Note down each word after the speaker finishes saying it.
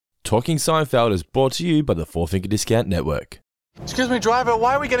Talking Seinfeld is brought to you by the Four Finger Discount Network. Excuse me, driver,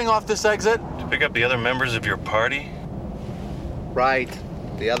 why are we getting off this exit? To pick up the other members of your party? Right.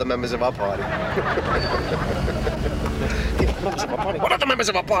 The other members of our party. What other members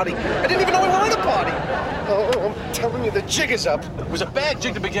of our party? I didn't even know we were in a party. Oh, I'm telling you, the jig is up. It was a bad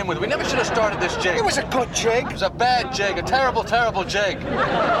jig to begin with. We never should have started this jig. It was a good jig. It was a bad jig, a terrible, terrible jig.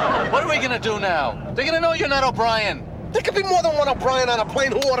 What are we gonna do now? They're gonna know you're not O'Brien. There could be more than one O'Brien on a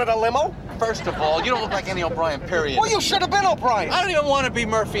plane who ordered a limo. First of all, you don't look like any O'Brien, period. Well, you should have been O'Brien. I don't even want to be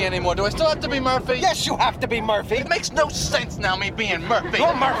Murphy anymore. Do I still have to be Murphy? Yes, you have to be Murphy. It makes no sense now, me being Murphy.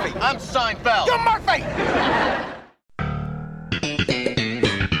 You're Murphy. I'm Seinfeld. You're Murphy.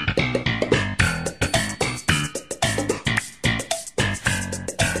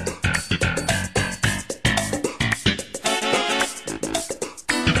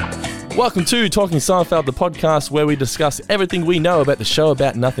 Welcome to Talking Seinfeld, the podcast where we discuss everything we know about the show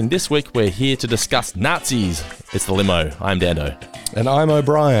about nothing. This week, we're here to discuss Nazis. It's the limo. I'm Dando. And I'm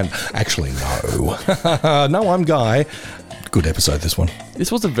O'Brien. Actually, no. No, I'm Guy. Good episode, this one.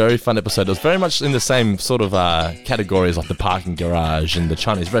 This was a very fun episode. It was very much in the same sort of categories like the parking garage and the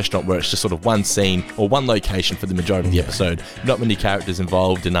Chinese restaurant, where it's just sort of one scene or one location for the majority of the episode. Not many characters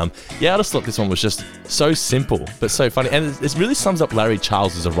involved. And I just thought this one was just so simple, but so funny. And it really sums up Larry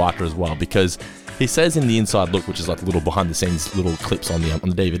Charles as a writer as well, because he says in the Inside Look, which is like little behind the scenes little clips on the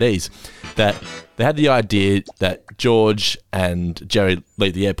DVDs, that they had the idea that George and Jerry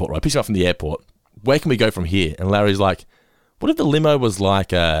leave the airport, right? Picks him up from the airport. Where can we go from here? And Larry's like, what if the limo was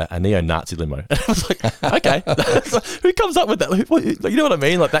like a neo-Nazi limo? And I was like, okay. Who comes up with that? You know what I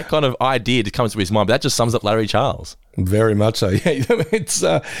mean? Like that kind of idea just comes to his mind, but that just sums up Larry Charles. Very much so. Yeah, it's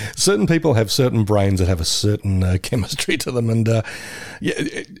certain people have certain brains that have a certain chemistry to them, and I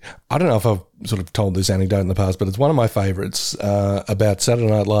don't know if I've sort of told this anecdote in the past, but it's one of my favourites about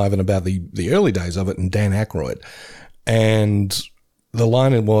Saturday Night Live and about the early days of it, and Dan Aykroyd. And the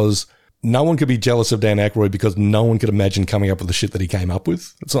line was, no one could be jealous of Dan Aykroyd because no one could imagine coming up with the shit that he came up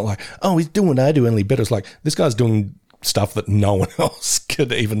with. It's not like, oh, he's doing what I do, only better. It's like, this guy's doing stuff that no one else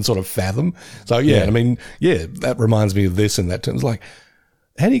could even sort of fathom. So, I mean, that reminds me of this and that. It's like,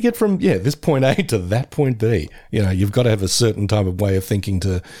 how do you get from, this point A to that point B? You know, you've got to have a certain type of way of thinking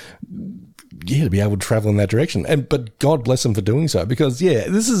to be able to travel in that direction. But God bless him for doing so, because,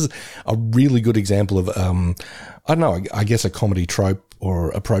 this is a really good example of, I don't know, I guess a comedy trope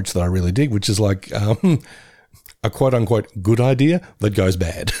or approach that I really dig, which is like a quote-unquote good idea that goes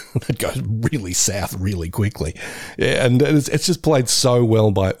bad, that goes really south really quickly. Yeah, and it's just played so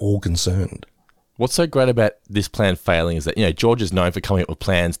well by all concerned. What's so great about this plan failing is that, George is known for coming up with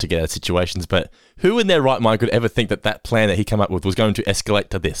plans to get out of situations, but who in their right mind could ever think that plan that he came up with was going to escalate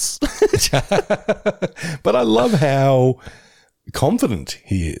to this? But I love how confident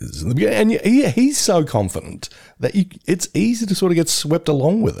he is. And he's so confident that it's easy to sort of get swept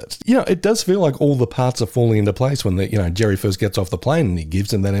along with it. It does feel like all the parts are falling into place when Jerry first gets off the plane and he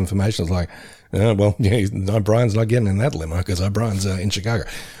gives him that information. It's like, O'Brien's not getting in that limo because O'Brien's in Chicago.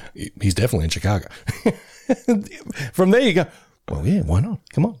 He's definitely in Chicago. From there you go, well, why not?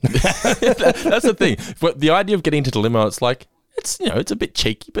 Come on. That's the thing. But the idea of getting into the limo, it's like, it's a bit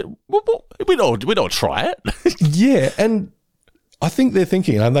cheeky, but we'd all try it. Yeah, and I think they're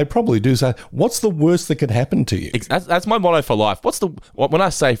thinking, and they probably do say, what's the worst that could happen to you? That's my motto for life. When I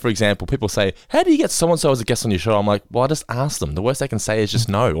say, for example, people say, how do you get so-and-so as a guest on your show? I'm like, well, I just ask them. The worst they can say is just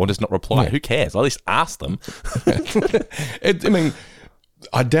no, or just not reply. Yeah. Who cares? I at least ask them.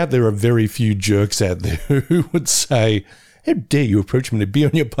 I doubt there are very few jerks out there who would say, how dare you approach me to be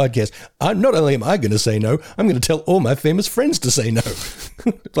on your podcast? Not only am I going to say no, I'm going to tell all my famous friends to say no.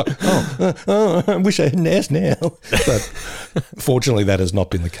 It's like, I wish I hadn't asked now. But fortunately, that has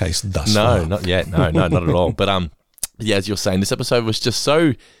not been the case thus far. No, not yet. No, not at all. But as you're saying, this episode was just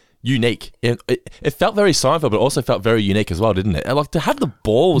so unique. It felt very Seinfeld, but also felt very unique as well, didn't it? Like, to have the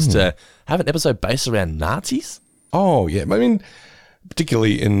balls to have an episode based around Nazis? Oh, yeah. I mean,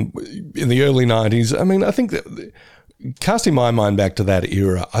 particularly in the early 90s, I think that casting my mind back to that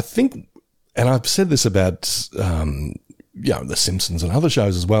era, I think, and I've said this about The Simpsons and other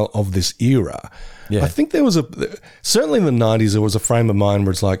shows as well of this era. Yeah. I think there was certainly in the 90s there was a frame of mind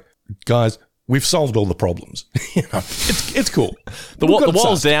where it's like, guys, we've solved all the problems. It's cool. The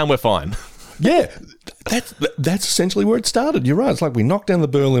wall's down, we're fine. Yeah, that's essentially where it started. You're right. It's like we knocked down the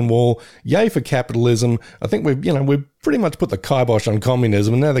Berlin Wall. Yay for capitalism. I think we've pretty much put the kibosh on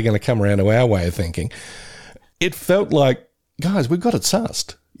communism, and now they're going to come around to our way of thinking. It felt like, guys, we've got it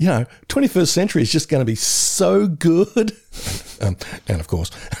sussed. 21st century is just going to be so good. And of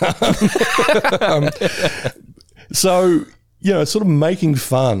course. So, sort of making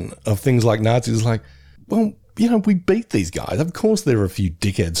fun of things like Nazis is like, well, we beat these guys. Of course, there are a few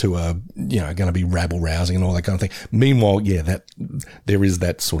dickheads who are, going to be rabble-rousing and all that kind of thing. Meanwhile, there is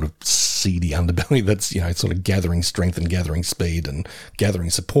that sort of seedy underbelly that's, sort of gathering strength and gathering speed and gathering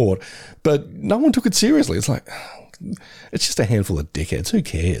support. But no one took it seriously. It's like, it's just a handful of dickheads. Who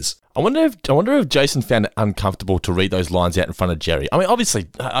cares? I wonder if Jason found it uncomfortable to read those lines out in front of Jerry. I mean, obviously,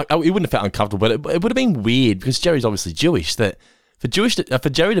 he wouldn't have felt uncomfortable, but it would have been weird because Jerry's obviously Jewish. That for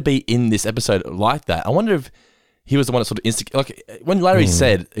Jerry to be in this episode like that, I wonder if he was the one that sort of like when Larry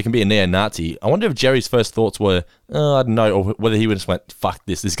said it can be a neo-Nazi. I wonder if Jerry's first thoughts were, I don't know, or whether he would just went, "Fuck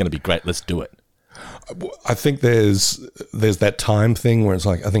this! This is going to be great. Let's do it." I think there's that time thing where it's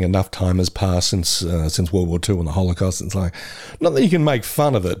like, I think enough time has passed since World War II and the Holocaust. It's like, not that you can make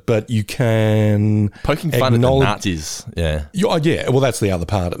fun of it, but you can poking fun at the Nazis. Yeah. Yeah. Well, that's the other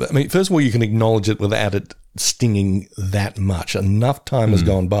part of it. I mean, first of all, you can acknowledge it without it stinging that much. Enough time has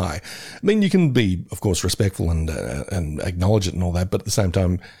gone by. I mean, you can be, of course, respectful and acknowledge it and all that, but at the same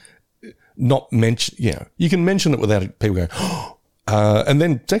time, not mention. You can mention it without people going, and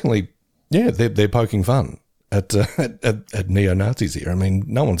then secondly. Yeah, they're poking fun at neo-Nazis here. I mean,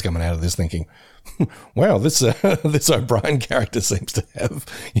 no one's coming out of this thinking, wow, this O'Brien character seems to have,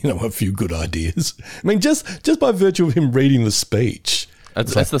 a few good ideas. I mean, just by virtue of him reading the speech.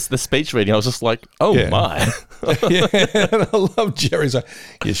 That's the speech reading. I was just like, oh my. Yeah, and I love Jerry's like,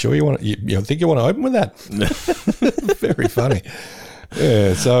 you sure you think you want to open with that? Very funny.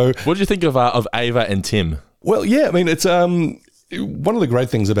 Yeah, so. What did you think of Ava and Tim? Well, yeah, I mean, it's one of the great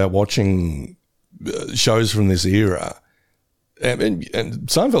things about watching shows from this era, and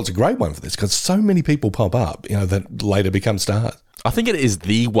Seinfeld's a great one for this because so many people pop up, that later become stars. I think it is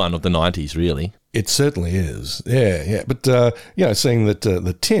the one of the 90s, really. It certainly is. Yeah. But, seeing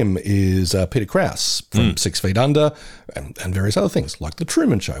that Tim is Peter Krause from 6 Feet Under and various other things, like The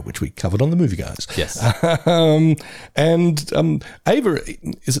Truman Show, which we covered on The Movie Guys. Yes. And Ava,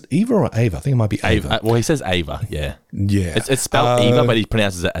 is it Eva or Ava? I think it might be Ava. Well, he says Ava, yeah. Yeah. It's spelled Eva, but he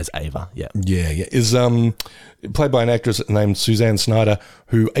pronounces it as Ava, yeah. Yeah. Is played by an actress named Suzanne Snyder,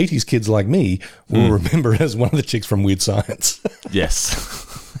 who 80s kids like me will remember as one of the chicks from Weird Science.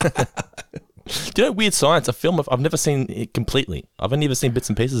 Yes. Do you know Weird Science, a film I've never seen it completely. I've only ever seen bits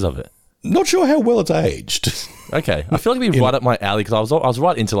and pieces of it. Not sure how well it's aged. Okay. I feel like it'd be right up my alley because I was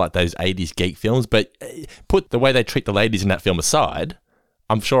right into like those 80s geek films, but put the way they treat the ladies in that film aside,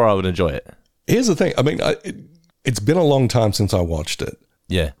 I'm sure I would enjoy it. Here's the thing. I mean, it's been a long time since I watched it.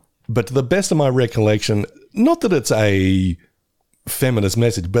 Yeah. But to the best of my recollection, not that it's a feminist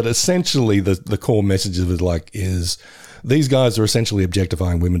message, but essentially the core message of it is these guys are essentially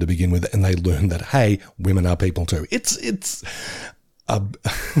objectifying women to begin with, and they learn that, hey, women are people too. It's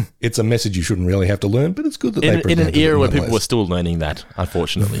a message you shouldn't really have to learn, but it's good that they in an era where people were still learning that,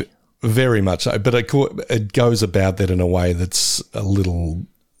 unfortunately. Very much so, but it goes about that in a way that's a little,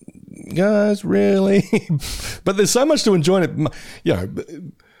 guys, really? But there's so much to enjoy it,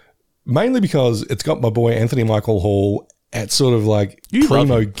 mainly because it's got my boy Anthony Michael Hall at sort of like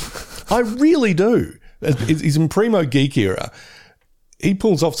primo. I really do. He's in primo geek era. He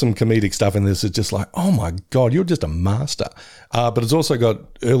pulls off some comedic stuff in this. It's just like, oh my God, you're just a master. But it's also got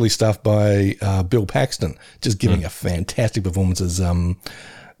early stuff by Bill Paxton, just giving a fantastic performance as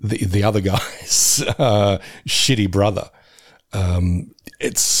the other guy's shitty brother.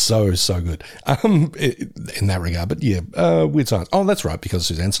 It's so good in that regard. But yeah, Weird Science. Oh, that's right, because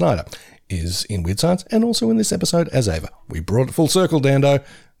Suzanne Snyder is in Weird Science and also in this episode as Ava. We brought it full circle, Dando.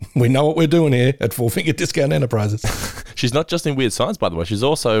 We know what we're doing here at Four Finger Discount Enterprises. She's not just in Weird Science, by the way. She's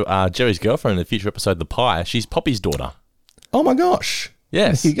also Jerry's girlfriend in the future episode The Pie. She's Poppy's daughter. Oh my gosh.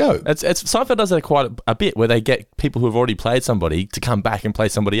 Yes. There you go. It's Seinfeld does that quite a bit, where they get people who have already played somebody to come back and play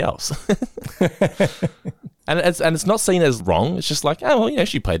somebody else. And it's not seen as wrong. It's just like, oh, well,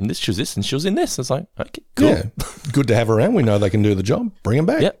 she played in this, she was this, and she was in this. It's like, okay, cool. Yeah. Good to have her around. We know they can do the job. Bring them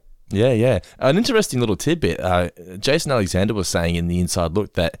back. Yep. Yeah. An interesting little tidbit. Jason Alexander was saying in the Inside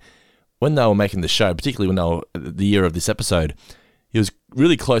Look that when they were making the show, particularly when they were the year of this episode, he was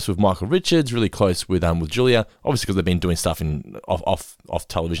really close with Michael Richards, really close with Julia, obviously because they've been doing stuff in off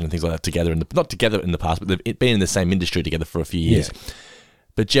television and things like that together, not together in the past, but they've been in the same industry together for a few years. Yeah.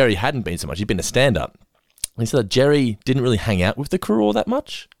 But Jerry hadn't been so much. He'd been a stand-up. He said that Jerry didn't really hang out with the crew all that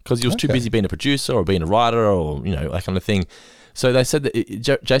much because he was too busy being a producer or being a writer or, that kind of thing. So they said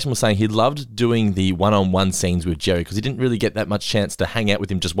that Jason was saying he loved doing the one-on-one scenes with Jerry because he didn't really get that much chance to hang out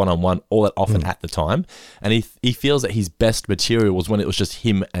with him just one-on-one all that often at the time. And he feels that his best material was when it was just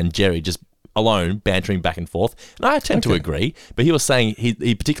him and Jerry just alone bantering back and forth. And I tend to agree, but he was saying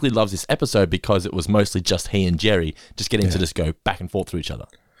he particularly loves this episode because it was mostly just he and Jerry just getting to just go back and forth through each other.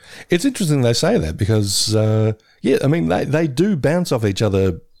 It's interesting they say that because, I mean, they do bounce off each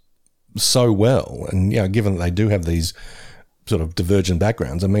other so well. And, given that they do have these sort of divergent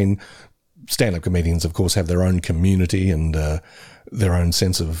backgrounds, I mean, stand-up comedians, of course, have their own community and their own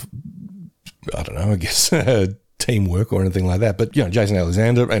sense of, I don't know, I guess, teamwork or anything like that. But, Jason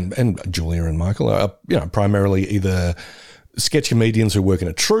Alexander and Julia and Michael are, primarily either sketch comedians who work in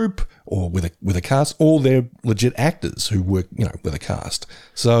a troupe or with a cast, or they're legit actors who work, with a cast.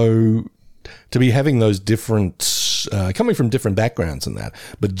 So to be having those different, coming from different backgrounds and that,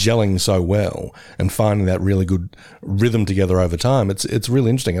 but gelling so well and finding that really good rhythm together over time, it's really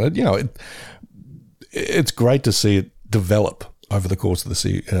interesting. And, it's great to see it develop over the course of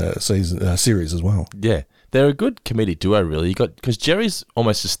the series as well. Yeah. They're a good comedic duo, really. Because Jerry's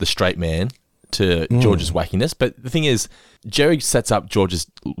almost just the straight man to George's wackiness. But the thing is, Jerry sets up George's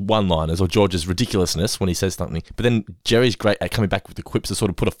one-liners or George's ridiculousness when he says something. But then Jerry's great at coming back with the quips to sort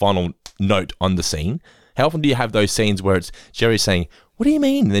of put a final note on the scene. How often do you have those scenes where it's Jerry saying, "What do you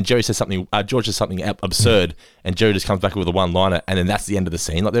mean?" And then Jerry says something, George says something absurd, and Jerry just comes back with a one-liner, and then that's the end of the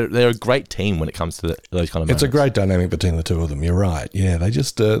scene. Like they're a great team when it comes to those kind of moments. It's a great dynamic between the two of them. You're right. Yeah, they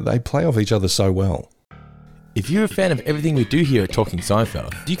just they play off each other so well. If you're a fan of everything we do here at Talking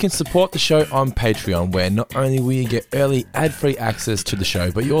Seinfeld, you can support the show on Patreon, where not only will you get early ad-free access to the show,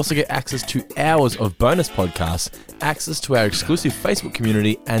 but you also get access to hours of bonus podcasts, access to our exclusive Facebook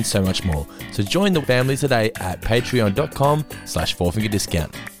community, and so much more. So join the family today at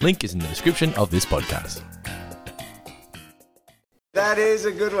patreon.com/fourfingerdiscount. Link is in the description of this podcast. That is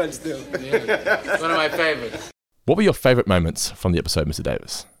a good one, Stu. Yeah. One of my favorites. What were your favourite moments from the episode, Mr.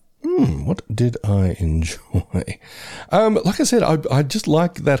 Davis? What did I enjoy? Like I said, I just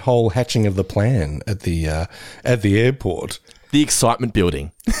like that whole hatching of the plan at the airport. The excitement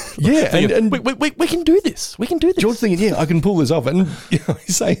building. Yeah, and we can do this. We can do this. George thinking, yeah, I can pull this off. And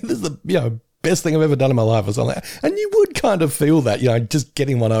he's saying, this is the best thing I've ever done in my life or something. And you would kind of feel that, just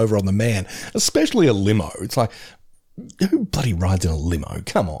getting one over on the man, especially a limo. It's like, who bloody rides in a limo?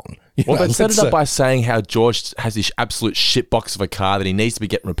 Come on. Well, they set it up by saying how George has this absolute shitbox of a car that he needs to be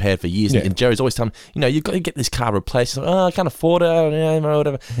getting repaired for years. Yeah. And Jerry's always telling him, you've got to get this car replaced. He's like, I can't afford it,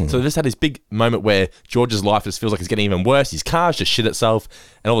 whatever. So they just had this big moment where George's life just feels like it's getting even worse. His car's just shit itself.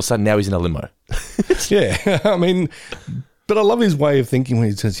 And all of a sudden now he's in a limo. Yeah, I mean, but I love his way of thinking when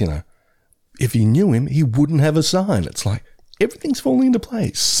he says, if he knew him, he wouldn't have a sign. It's like, everything's falling into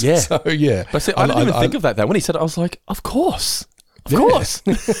place. Yeah. So, yeah. But see, I didn't even think of that. When he said it, I was like, of course. Of course.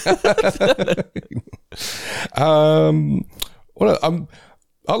 I'm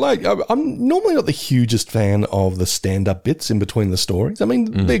normally not the hugest fan of the stand-up bits in between the stories. I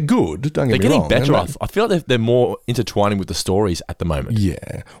mean, they're good, don't get me wrong. They're getting better. I feel like they're more intertwining with the stories at the moment.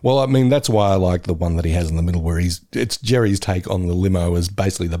 Yeah. Well, I mean, that's why I like the one that he has in the middle where it's Jerry's take on the limo as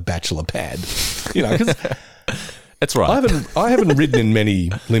basically the bachelor pad. Because... That's right. I haven't ridden in many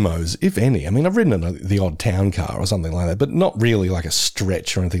limos, if any. I mean, I've ridden in the odd town car or something like that, but not really like a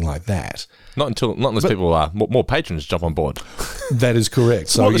stretch or anything like that. Not unless people more patrons jump on board. That is correct.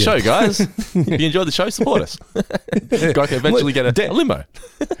 Support the show, guys. If you enjoy the show, support us. Guy can eventually get a limo.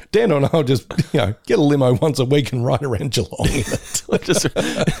 Dan and I'll just get a limo once a week and ride around Geelong in it.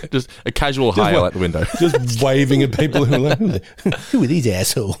 just a casual hail out the window, just waving at people who are like, who are these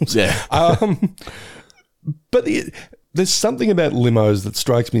assholes? Yeah. But there's something about limos that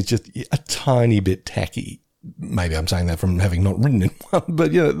strikes me as just a tiny bit tacky. Maybe I'm saying that from having not ridden in one,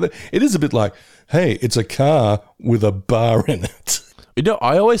 but it is a bit like, hey, it's a car with a bar in it.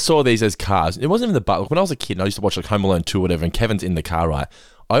 I always saw these as cars. It wasn't even the bar. When I was a kid, and I used to watch like Home Alone 2 or whatever, and Kevin's in the car, right?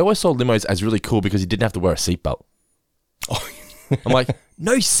 I always saw limos as really cool because he didn't have to wear a seatbelt. Oh. I'm like,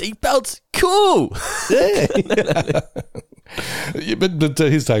 no seatbelts? Cool. Yeah, but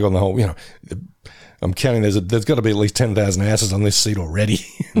his take on the whole, I'm counting there's got to be at least 10,000 asses on this seat already.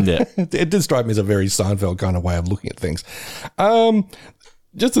 Yeah. It did strike me as a very Seinfeld kind of way of looking at things.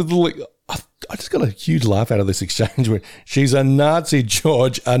 Just a little, I just got a huge laugh out of this exchange where she's a Nazi,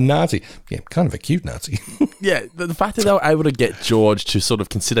 George, a Nazi. Yeah, kind of a cute Nazi. Yeah, the fact that they were able to get George to sort of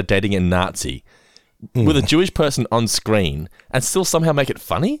consider dating a Nazi with a Jewish person on screen and still somehow make it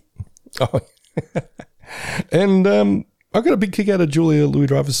funny. Oh, and I got a big kick out of Julia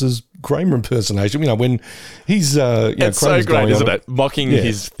Louis-Dreyfus's Kramer impersonation. When he's it's so great, isn't it? Mocking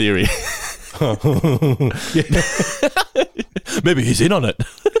his theory. Maybe he's in on it.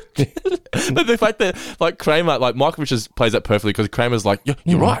 But the fact that Kramer, Markovich plays that perfectly because Kramer's like,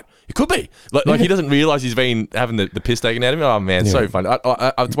 you're right. It could be. Like he doesn't realise he's been having the piss taken out of him. Oh, man, so fun.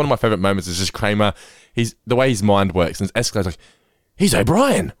 It's one of my favourite moments is just Kramer. The way his mind works. And Esco's like, he's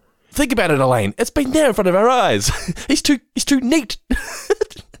O'Brien. Think about it, Elaine. It's been there in front of our eyes. He's too neat.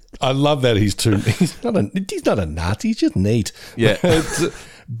 I love that he's not a Nazi. He's just neat. Yeah.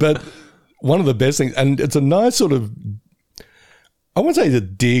 But one of the best things, and it's a nice sort of, I won't say it's a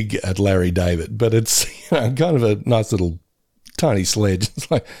dig at Larry David, but it's kind of a nice little tiny sledge. It's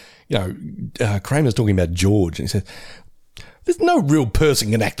like, Kramer's talking about George, and he says, "There's no real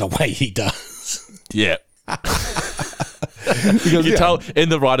person can act the way he does." Yeah. Because you can tell in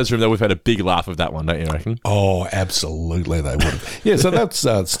the writers' room that we've had a big laugh of that one, don't you reckon? Oh, absolutely, they would have. Yeah, so that's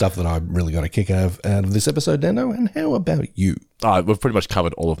stuff that I really got a kick out of this episode, Dando. And how about you? Oh, we've pretty much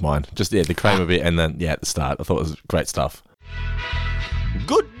covered all of mine. Just the Kramer bit, and then at the start, I thought it was great stuff.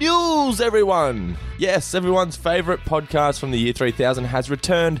 Good news, everyone! Yes, everyone's favourite podcast from the year 3000 has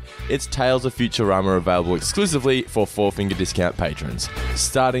returned. It's Tales of Futurama, available exclusively for Four Finger Discount patrons.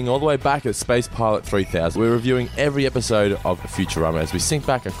 Starting all the way back at Space Pilot 3000, we're reviewing every episode of Futurama as we sink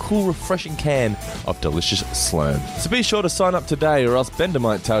back a cool, refreshing can of delicious Slurm. So be sure to sign up today, or else Bender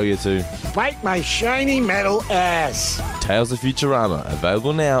might tell you to Bite my shiny metal ass. Tales of Futurama,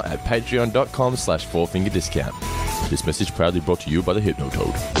 available now at patreon.com/fourfingerdiscount. This message proudly brought to you by the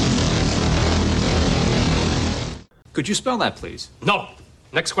Hypnotoad. Could you spell that, please? No.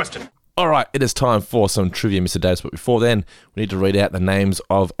 Next question. All right, it is time for some trivia, Mr. Davis. But before then, we need to read out the names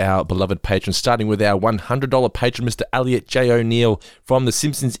of our beloved patrons, starting with our $100 patron, Mr. Elliot J. O'Neill from the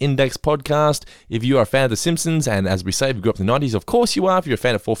Simpsons Index podcast. If you are a fan of The Simpsons, and as we say, if you grew up in the 90s, of course you are. If you're a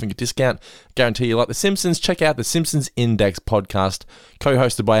fan of Four Finger Discount, guarantee you like The Simpsons. Check out the Simpsons Index podcast,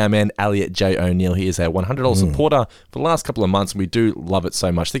 co-hosted by our man Elliot J. O'Neill. He is our $100 supporter for the last couple of months, and we do love it so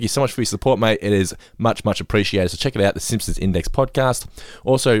much. Thank you so much for your support, mate. It is much, much appreciated. So check it out, the Simpsons Index podcast.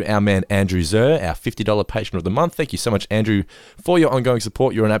 Also, our man Andrew Zer, our $50 patron of the month. Thank you so much, Andrew, for your ongoing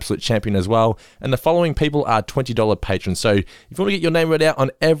support. You're an absolute champion as well. And the following people are $20 patrons. So if you want to get your name read out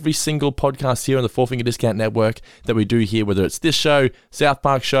on every single podcast here on the Four Finger Discount Network that we do here, whether it's this show, South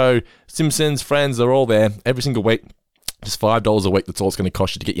Park show, Simpsons, Friends, they're all there every single week. Just $5 a week, that's all it's going to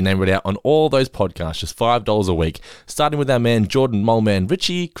cost you to get your name read out on all those podcasts. Just $5 a week. Starting with our man Jordan Moleman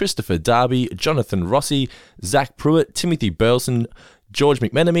Ritchie, Christopher Darby, Jonathan Rossi, Zach Pruitt, Timothy Burleson, George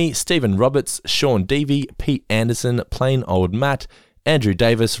McMenemy, Stephen Roberts, Sean Devey, Pete Anderson, Plain Old Matt, Andrew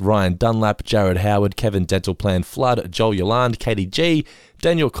Davis, Ryan Dunlap, Jared Howard, Kevin Dental Plan Flood, Joel Yolande, Katie G,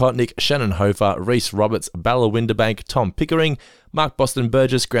 Daniel Kotnick, Shannon Hofer, Reese Roberts, Bella Winterbank, Tom Pickering, Mark Boston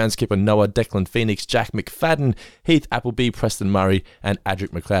Burgess, Groundskipper Noah, Declan Phoenix, Jack McFadden, Heath Appleby, Preston Murray, and Adric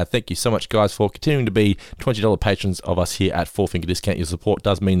McLeod. Thank you so much, guys, for continuing to be $20 patrons of us here at Four Finger Discount. Your support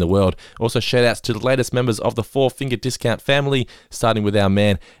does mean the world. Also, shout outs to the latest members of the Four Finger Discount family, starting with our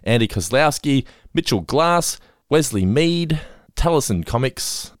man Andy Kozlowski, Mitchell Glass, Wesley Mead, Tellison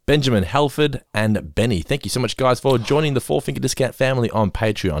Comics, Benjamin Halford, and Benny. Thank you so much, guys, for joining the Four Finger Discount family on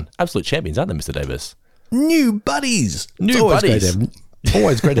Patreon. Absolute champions, aren't they, Mr. Davis? New buddies. Buddies.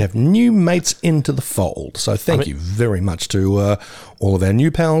 Always great to have new mates into the fold. So thank you very much to all of our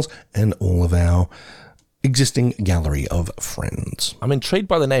new pals and all of our existing gallery of friends. I'm intrigued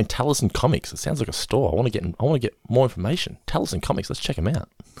by the name Tellison Comics. It sounds like a store. I want to get more information. Tellison Comics. Let's check them out.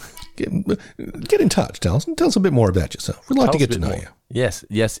 Get in touch, Tellison. Tell us a bit more about yourself. We'd like to get to know you.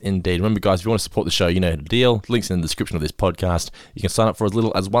 Yes, indeed. Remember, guys, if you want to support the show, you know the deal. Links in the description of this podcast. You can sign up for as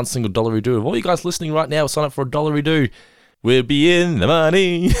little as $1 single $1 If all you guys listening right now sign up for $1, we'll be in the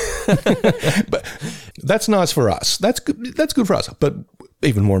money. But that's nice for us. That's good for us. But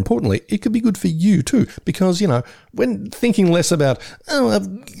even more importantly, it could be good for you too, because, when thinking less about, how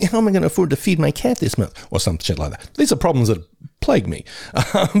am I going to afford to feed my cat this month, or some shit like that. These are problems that plague me.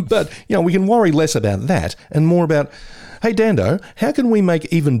 But, we can worry less about that and more about, hey, Dando, how can we make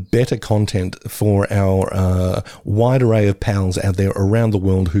even better content for our wide array of pals out there around the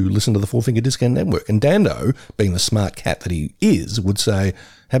world who listen to the Four Finger Discount Network? And Dando, being the smart cat that he is, would say,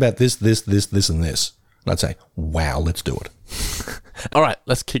 how about this, and this? And I'd say, wow, let's do it. All right,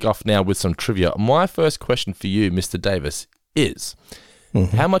 let's kick off now with some trivia. My first question for you, Mr. Davis, is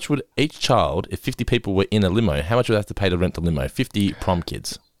how much would each child, if 50 people were in a limo, how much would they have to pay to rent the limo? 50 prom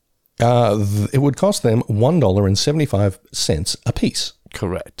kids. It would cost them $1.75 a piece.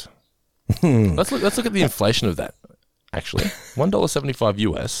 Correct. Let's look at the inflation of that, actually. $1.75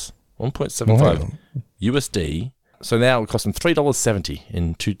 US, 1.75 USD. So now it would cost them $3.70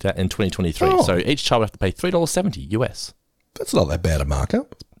 in 2023. Oh. So each child would have to pay $3.70 US. That's not that bad a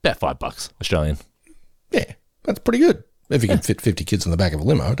markup. About $5 Australian. Yeah, that's pretty good. If you can fit 50 kids in the back of a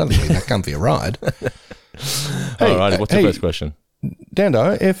limo, I don't think it'd be that comfy a ride. All right, what's the first question?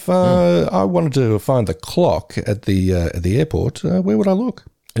 Dando, if I wanted to find the clock at the airport, where would I look?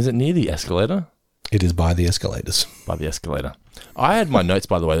 Is it near the escalator? It is by the escalators. By the escalator. I had my notes,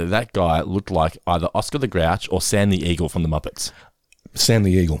 by the way, that guy looked like either Oscar the Grouch or Sam the Eagle from the Muppets. Sam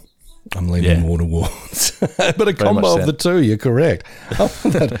the Eagle. I'm leaning more towards. But a combo of the two, you're correct.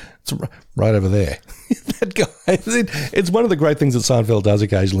 It's right over there. That guy. It's one of the great things that Seinfeld does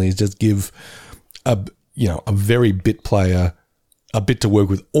occasionally is just give a very bit player a bit to work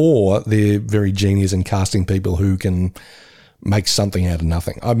with, or they're very genius in casting people who can make something out of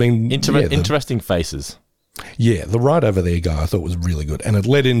nothing. I mean, interesting faces. Yeah, the right over there guy I thought was really good, and it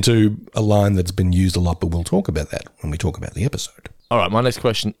led into a line that's been used a lot, but we'll talk about that when we talk about the episode. All right, my next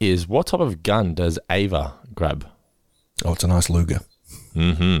question is, what type of gun does Ava grab? Oh, it's a nice Luger.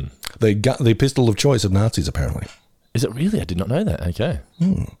 Mm-hmm. The pistol of choice of Nazis, apparently. Is it really? I did not know that. Okay.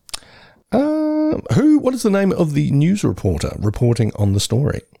 What is the name of the news reporter reporting on the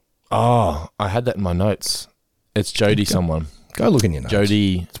story? Oh, I had that in my notes. It's Jodie someone. Go look in your notes.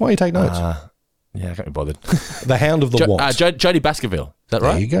 Jodie. That's why you take notes. Yeah, I can't be bothered. The Hound of the What? Jodie Baskerville. Is that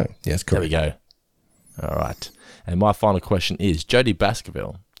right? There you go. Yes, correct. There we go. All right. And my final question is, Jodie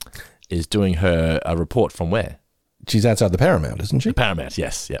Baskerville is doing her a report from where? She's outside the Paramount, isn't she? The Paramount,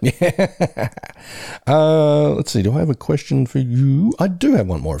 yes. Yep. Let's see. Do I have a question for you? I do have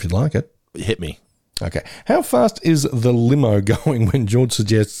one more if you'd like it. Hit me. Okay. How fast is the limo going when George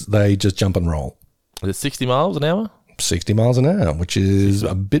suggests they just jump and roll? Is it 60 miles an hour? 60 miles an hour, which is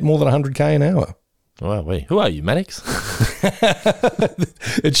a bit more than 100k an hour. Wow, who are you, Mannix?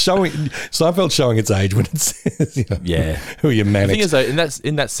 It's showing, Seinfeld's showing its age when it says, who are you, Mannix? The thing is, though,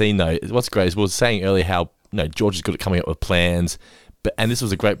 in that scene, though, what's great is we were saying earlier how George is good at coming up with plans, and this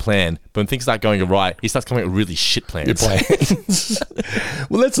was a great plan, but when things start going right, he starts coming up with really shit plans.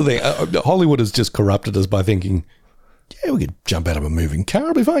 Well, that's the thing. Hollywood has just corrupted us by thinking, we could jump out of a moving car,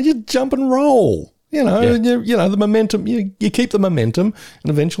 it'll be fine, just jump and roll. The momentum, you keep the momentum and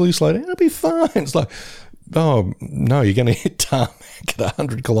eventually you slow down, it'll be fine. It's like, oh, no, you're going to hit tarmac at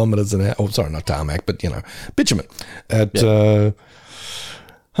 100 kilometres an hour. Oh, sorry, not tarmac, but, bitumen at 100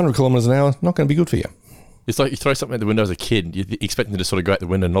 kilometres an hour, not going to be good for you. It's like you throw something at the window as a kid, you're expecting it to sort of go out the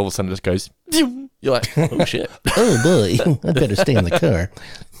window and all of a sudden it just goes, you're like, oh, shit. Oh, boy, I better stay in the car.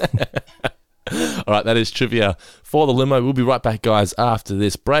 All right, that is trivia for the limo. We'll be right back, guys, after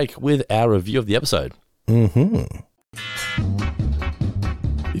this break with our review of the episode. Mm-hmm.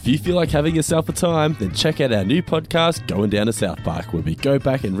 If you feel like having yourself a time, then check out our new podcast, Going Down to South Park, where we go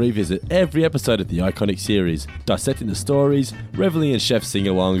back and revisit every episode of the iconic series, dissecting the stories, reveling in chef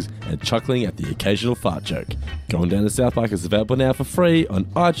sing-alongs, and chuckling at the occasional fart joke. Going Down to South Park is available now for free on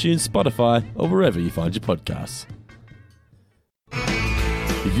iTunes, Spotify, or wherever you find your podcasts.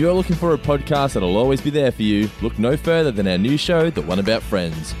 If you're looking for a podcast that'll always be there for you, look no further than our new show, The One About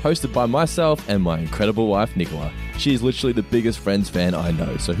Friends, hosted by myself and my incredible wife, Nicola. She is literally the biggest Friends fan I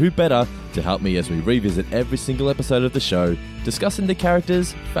know, so who better to help me as we revisit every single episode of the show, discussing the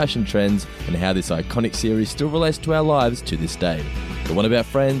characters, fashion trends, and how this iconic series still relates to our lives to this day. The One About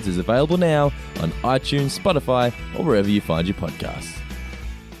Friends is available now on iTunes, Spotify, or wherever you find your podcasts.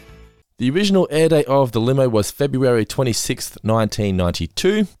 The original air date of The Limo was February 26th,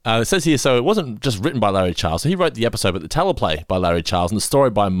 1992. It says here, so it wasn't just written by Larry Charles. So he wrote the episode, but the teleplay by Larry Charles and the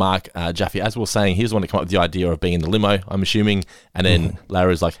story by Mark Jaffe. As we were saying, he was the one to come up with the idea of being in the limo, I'm assuming. And then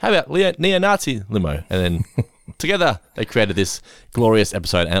Larry's like, how about neo-Nazi limo? And then together they created this glorious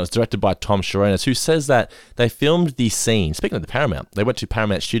episode, and it was directed by Tom Sharonas, who says that they filmed the scene. Speaking of the Paramount, they went to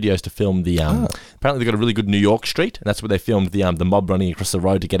Paramount Studios to film the apparently they got a really good New York street, and that's where they filmed the mob running across the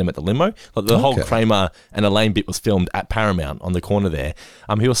road to get him at the limo. Like the whole Kramer and Elaine bit was filmed at Paramount on the corner there.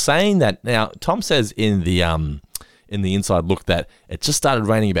 He was saying that, now Tom says in the inside look that it just started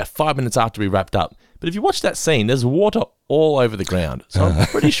raining about 5 minutes after we wrapped up. But if you watch that scene, there's water all over the ground. So I'm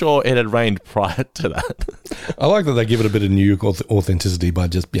pretty sure it had rained prior to that. I like that they give it a bit of New York authenticity by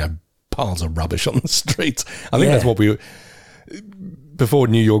just piles of rubbish on the streets. I think that's what before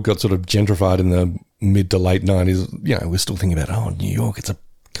New York got sort of gentrified in the mid to late 90s, we're still thinking about, New York, it's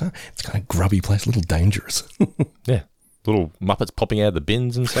kind of grubby place, a little dangerous. Yeah. Little Muppets popping out of the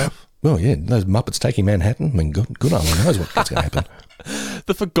bins and stuff. Well, yeah, those Muppets taking Manhattan. I mean, good on knows what's going to happen.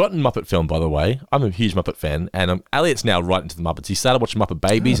 The forgotten Muppet film, by the way. I'm a huge Muppet fan, and Elliot's now right into the Muppets. He started watching Muppet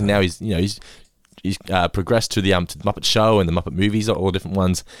Babies, and now he's progressed to the Muppet Show and the Muppet movies, all the different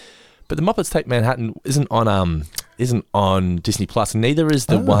ones. But the Muppets Take Manhattan isn't on Disney Plus, and neither is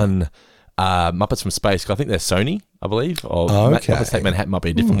the one Muppets from Space. I think they're Sony, I believe. Or Muppets Take Manhattan might be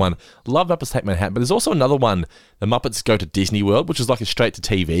a different one. Love Muppets Take Manhattan, but there's also another one. The Muppets Go to Disney World, which is like a straight to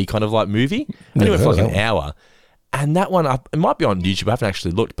TV kind of like movie. Anyway, for like an hour. And that one, it might be on YouTube. I haven't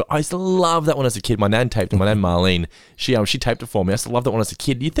actually looked, but I used to love that one as a kid. My nan taped it. My nan Marlene, she taped it for me. I used to love that one as a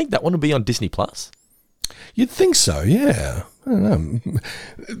kid. Do you think that one would be on Disney Plus? You'd think so, yeah. I don't know.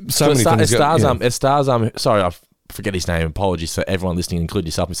 So many things. It stars. Sorry, I forget his name. Apologies to everyone listening, including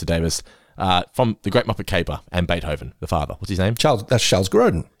yourself, Mr. Davis. From The Great Muppet Caper and Beethoven, the father. What's his name? That's Charles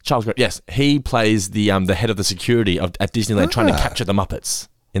Grodin. Charles Grodin. Yes, he plays the head of the security at Disneyland, trying to capture the Muppets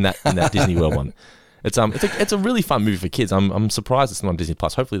in that Disney World one. It's a really fun movie for kids. I'm surprised it's not on Disney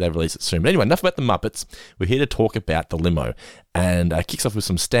Plus. Hopefully they release it soon. But anyway, enough about the Muppets. We're here to talk about the limo, and kicks off with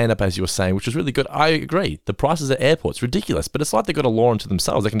some stand up, as you were saying, which was really good. I agree. The prices at airports ridiculous, but it's like they've got a law unto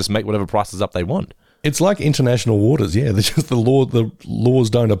themselves. They can just make whatever prices up they want. It's like international waters, yeah. They're just the laws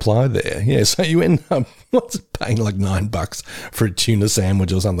don't apply there. Yeah, so you end up paying like $9 for a tuna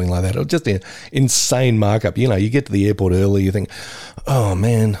sandwich or something like that. Or just an insane markup. You know, you get to the airport early, you think, oh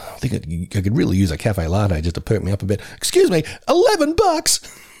man, I think I could really use a cafe latte just to perk me up a bit. Excuse me,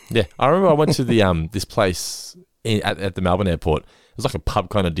 $11. Yeah, I remember I went to the this place at the Melbourne airport. It was like a pub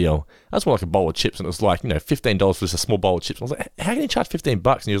kind of deal. I just want like a bowl of chips, and it was like, $15 for just a small bowl of chips. I was like, how can you charge $15?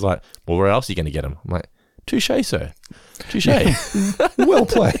 And he was like, well, where else are you going to get them? I'm like, touche, sir. Touche. Well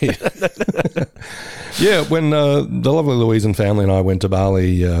played. Yeah, when the lovely Louise and family and I went to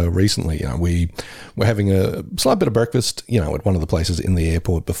Bali recently, we were having a slight bit of breakfast, at one of the places in the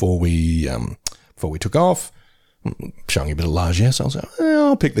airport before we took off. Showing a bit of largesse, I was like,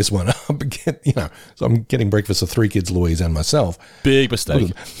 I'll pick this one up. So I'm getting breakfast for 3 kids, Louise and myself. Big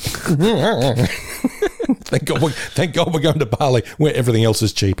mistake. Thank God we're going to Bali where everything else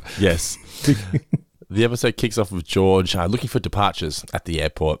is cheap. Yes. The episode kicks off with George looking for departures at the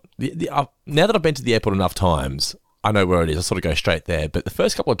airport. Now that I've been to the airport enough times, I know where it is. I sort of go straight there. But the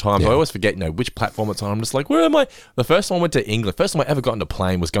first couple of times, I always forget, which platform it's on. I'm just like, where am I? The first time I went to England, first time I ever got on a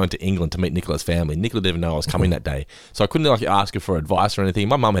plane was going to England to meet Nicola's family. Nicola didn't even know I was coming that day. So I couldn't ask her for advice or anything.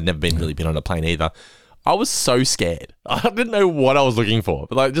 My mum had never really been on a plane either. I was so scared. I didn't know what I was looking for.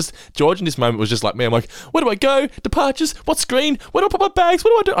 But just George in this moment was just like me. I'm like, where do I go? Departures? What screen? Where do I put my bags?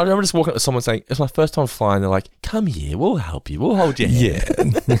 What do I do? I remember just walking up to someone saying, it's my first time flying. They're like, come here. We'll help you. We'll hold your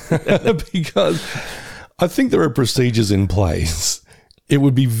hand. Yeah. Because I think there are procedures in place. It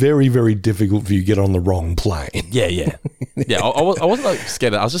would be very, very difficult for you to get on the wrong plane. Yeah. I wasn't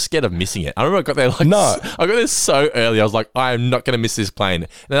scared. I was just scared of missing it. I remember I got there I got there so early. I was like, I am not going to miss this plane.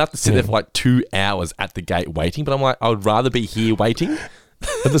 And I have to sit there for 2 hours at the gate waiting. But I'm like, I would rather be here waiting.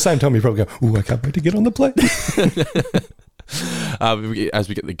 At the same time, you probably go, ooh, I can't wait to get on the plane. As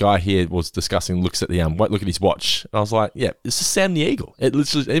we get the guy here was discussing, looks at look at his watch. And I was like, yeah, it's just Sam the Eagle. It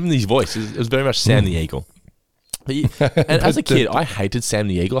literally, even his voice, it was very much Sam the Eagle. And as a kid, I hated Sam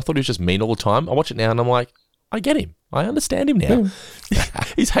the Eagle. I thought he was just mean all the time. I watch it now and I'm like, I get him. I understand him now.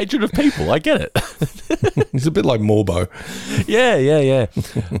 His hatred of people, I get it. He's a bit like Morbo. Yeah.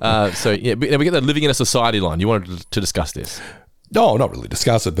 We get the living in a society line. You wanted to discuss this? No, not really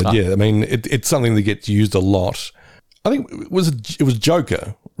discuss it, but yeah, I mean, it's something that gets used a lot. I think it was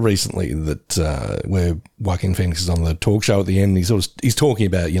Joker recently that where Joaquin Phoenix is on the talk show at the end. He's talking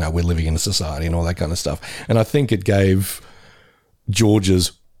about we're living in a society and all that kind of stuff. And I think it gave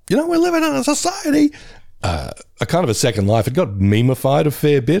George's we're living in a society a kind of a second life. It got memeified a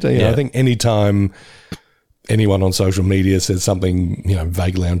fair bit. I think anytime anyone on social media says something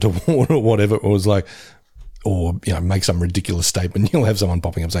vaguely untoward or whatever, it was like, or make some ridiculous statement, you'll have someone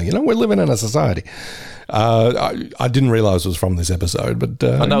popping up saying, we're living in a society. I didn't realise it was from this episode, but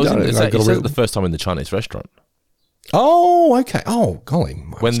he said it the first time in the Chinese restaurant. Oh, okay. Oh, golly.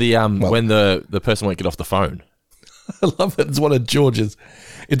 When the person won't get off the phone. I love it. It's one of George's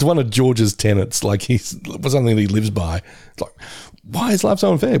tenets. Like something that he lives by. It's like, why is life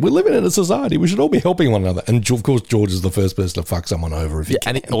so unfair? We're living in a society. We should all be helping one another. And of course, George is the first person to fuck someone over. He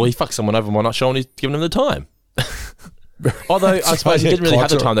fucks someone over by not showing he's giving them the time. Although I suppose he didn't really have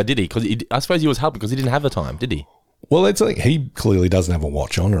the time, though, did he? Because I suppose he was helping because he didn't have the time, did he? Well, it's like he clearly doesn't have a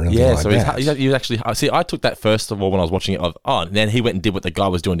watch on or anything like that. Yeah, so he was actually... See, I took that first of all when I was watching it and then he went and did what the guy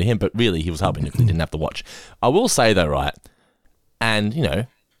was doing to him, but really he was helping because he didn't have the watch. I will say though, right, and,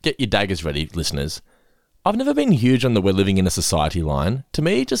 get your daggers ready, listeners. I've never been huge on the we're living in a society line. To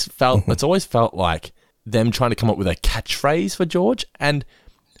me, it's always felt like them trying to come up with a catchphrase for George, and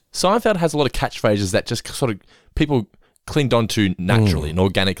Seinfeld has a lot of catchphrases that just sort of people clinged onto naturally and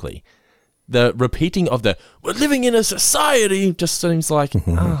organically. The repeating of the "we're living in a society" just seems like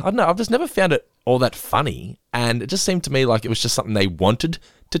I don't know. I've just never found it all that funny, and it just seemed to me like it was just something they wanted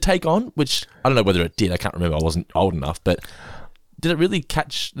to take on, which I don't know whether it did. I can't remember. I wasn't old enough, but did it really pick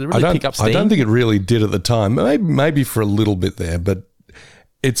up steam? I don't think it really did at the time. Maybe for a little bit there, but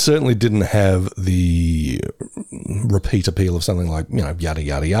it certainly didn't have the repeat appeal of something like, yada,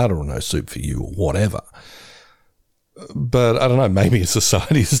 yada, yada, or No Soup for You, or whatever. But I don't know, maybe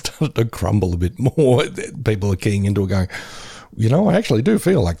society has started to crumble a bit more. People are keying into it going, I actually do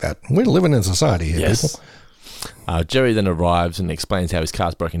feel like that. We're living in society here, people. Jerry then arrives and explains how his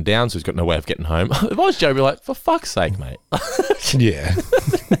car's broken down, so he's got no way of getting home. If I was Jerry, I'd be like, for fuck's sake, mate. Yeah.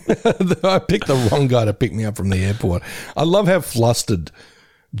 I picked the wrong guy to pick me up from the airport. I love how flustered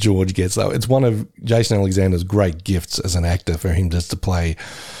George gets, though. It's one of Jason Alexander's great gifts as an actor for him just to play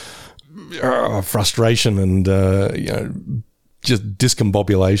frustration and, just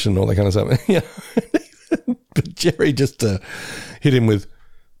discombobulation, all that kind of stuff. But Jerry just hit him with,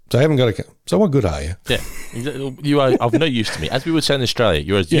 so I haven't got a... So what good are you? Yeah. You are of no use to me. As we would say in Australia,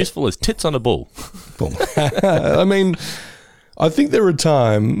 you're as useful as tits on a bull. I mean, I think there are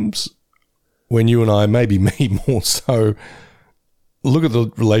times when you and I, maybe me more so, look at the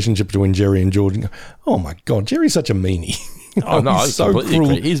relationship between Jerry and George and go, oh my God, Jerry's such a meanie. He's so cruel.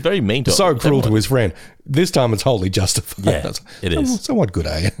 He's very mean to so cruel to his friend. This time it's wholly justified. Yeah, it is. So what good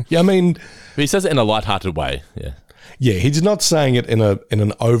are you? Yeah, I mean... But he says it in a lighthearted way, yeah. Yeah, he's not saying it in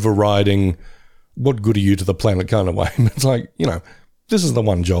an overriding, what good are you to the planet kind of way. It's like, this is the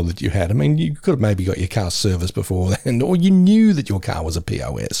one job that you had. I mean, you could have maybe got your car serviced before then, or you knew that your car was a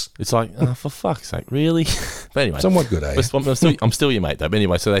POS. It's like, for fuck's sake, really? But anyway. Somewhat good, eh? I'm still your mate, though. But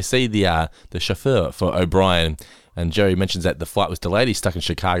anyway, so they see the chauffeur for O'Brien, and Jerry mentions that the flight was delayed. He's stuck in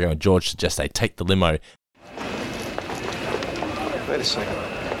Chicago, and George suggests they take the limo. Wait a second.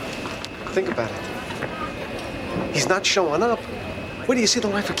 Think about it. He's not showing up. Where do you see the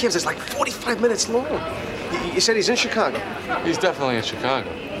line for cabs? It's like 45 minutes long. You said he's in Chicago. He's definitely in Chicago.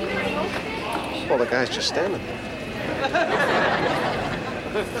 Well, the guy's just standing there.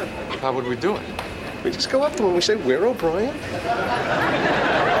 How would we do it? We just go up to him and we say, we're O'Brien.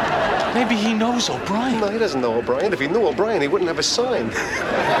 Maybe he knows O'Brien. No, he doesn't know O'Brien. If he knew O'Brien, he wouldn't have a sign.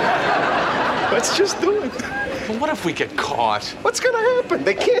 Let's just do it. But what if we get caught? What's going to happen?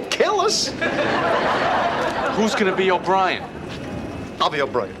 They can't kill us. Who's going to be O'Brien? I'll be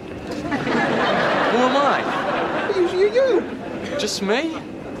O'Brien. Who am I? You. Just me?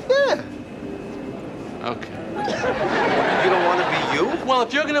 Yeah. Okay. You don't want to be you? Well,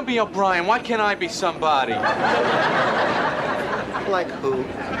 if you're going to be O'Brien, why can't I be somebody? Like who?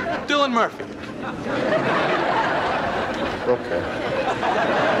 Dylan Murphy. Okay.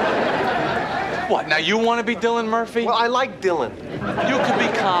 What, now you want to be Dylan Murphy? Well, I like Dylan. You could be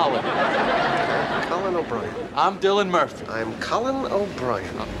Colin. Colin O'Brien. I'm Dylan Murphy. I'm Colin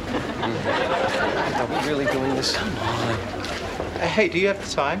O'Brien. Are we really doing this? Come on. Hey, do you have the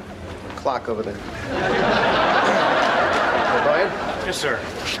time? Clock over there. O'Brien? Yes, sir.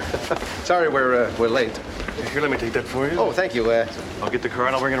 Sorry, we're late. Here, let me take that for you. Oh, thank you. I'll get the car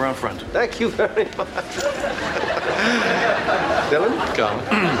and I'll bring it around front. Thank you very much. Dylan? Come.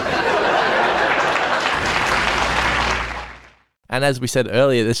 And as we said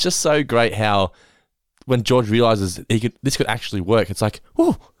earlier, it's just so great how when George realizes this could actually work, it's like,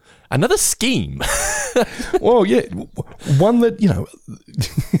 oh, another scheme. Well, yeah, one that,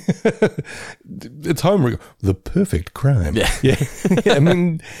 it's Homer, the perfect crime. Yeah. I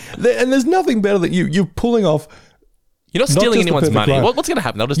mean, and there's nothing better than you're pulling off. You're not stealing anyone's money. Crime. What's going to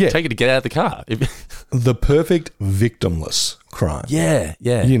happen? They'll just take it to get out of the car. The perfect victimless crime. Yeah.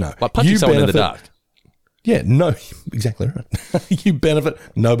 Like punching you someone in the benefit- dark. Yeah, no, exactly right. You benefit,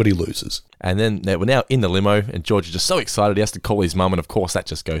 nobody loses. And then we're now in the limo, and George is just so excited he has to call his mum, and of course that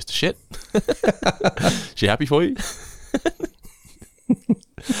just goes to shit. She happy for you?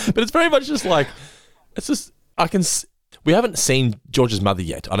 But it's very much just like, it's just, we haven't seen George's mother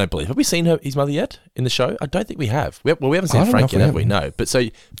yet, I don't believe. Have we seen his mother yet in the show? I don't think we have. We haven't seen Frank yet, have we? No. But so,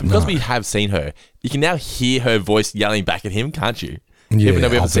 because we have seen her, you can now hear her voice yelling back at him, can't you? Yeah, even though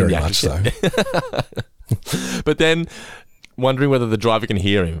we haven't seen the much actress yet. But then wondering whether the driver can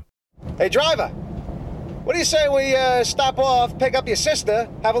hear him. Hey, driver. What do you say we stop off, pick up your sister,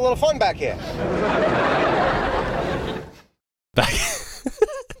 have a little fun back here?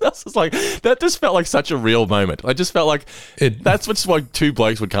 That's just like, that just felt like such a real moment. I just felt like that's what two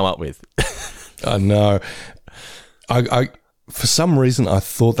blokes would come up with. I know. I for some reason I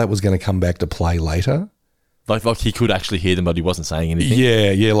thought that was going to come back to play later. Like he could actually hear them, but he wasn't saying anything.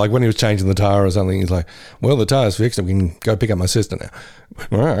 Yeah. Like when he was changing the tire or something, he's like, "Well, the tire's fixed. We can go pick up my sister now."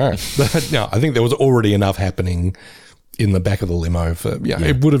 All right. But no, I think there was already enough happening in the back of the limo for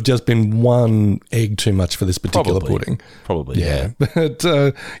it would have just been one egg too much for this particular pudding. Probably. Yeah. But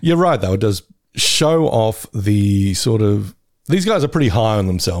you're right though. It does show off the sort of These guys are pretty high on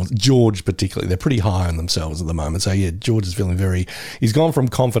themselves. George particularly, they're pretty high on themselves at the moment. So yeah, George is feeling he's gone from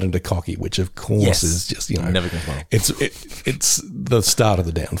confident to cocky, which of course is just, never goes well. It's the start of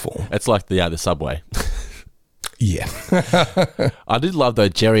the downfall. It's like the subway. Yeah. I did love though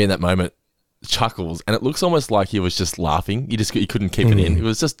Jerry in that moment chuckles, and it looks almost like he was just laughing. You couldn't keep it in. It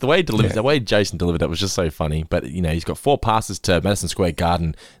was just the way he delivered, the way Jason delivered it was just so funny. But he's got 4 passes to Madison Square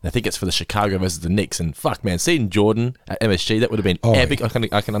Garden, and I think it's for the Chicago versus the Knicks. And fuck, man, seeing Jordan at MSG, that would have been epic. Yeah.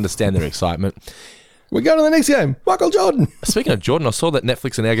 I can understand their excitement. We're going to the next game, Michael Jordan. Speaking of Jordan, I saw that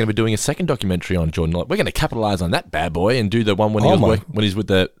Netflix are now going to be doing a second documentary on Jordan. Like, we're going to capitalize on that bad boy and do the one when he's with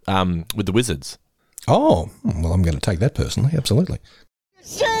the Wizards. Oh, well, I'm going to take that personally. Absolutely.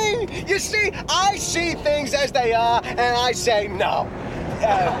 You see, I see things as they are, and I say no.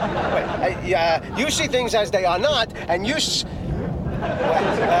 You see things as they are not, and you see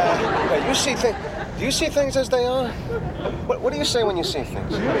things. Do you see things as they are? What do you say when you see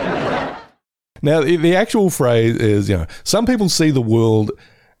things? Now, the actual phrase is, some people see the world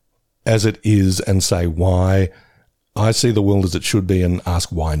as it is and say why. I see the world as it should be and ask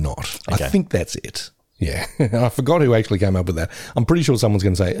why not. Okay. I think that's it. Yeah, I forgot who actually came up with that. I'm pretty sure someone's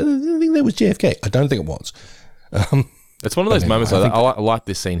going to say, I think that was JFK. I don't think it was. It's one of those moments I like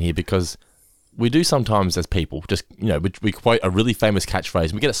this scene here because we do sometimes as people, just, we quote a really famous catchphrase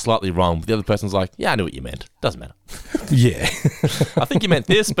and we get it slightly wrong, but the other person's like, yeah, I knew what you meant. Doesn't matter. Yeah. I think you meant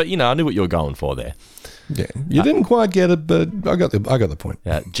this, but, I knew what you were going for there. Yeah, you didn't quite get it, but I got the point.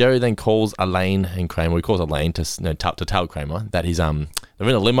 Yeah, Jerry then calls Elaine and Kramer. He calls Elaine to tell Kramer that he's they're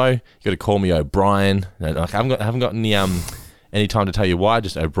in a limo. You got to call me O'Brien. I haven't got any time to tell you why.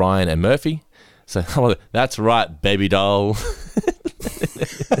 Just O'Brien and Murphy. So that's right, baby doll.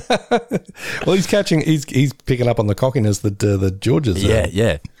 Well, he's picking up on the cockiness that George is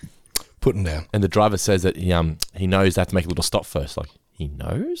putting down. And the driver says that he knows they have to make a little stop first. Like, he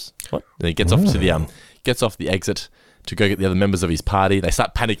knows what? And he gets off to gets off the exit to go get the other members of his party. They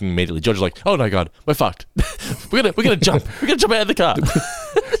start panicking immediately. George is like, "Oh no, God, we're fucked. we're gonna jump. We're gonna jump out of the car.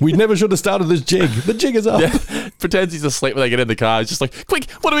 We never should have started this jig. The jig is up." Yeah. Pretends he's asleep when they get in the car. He's just like, "Quick,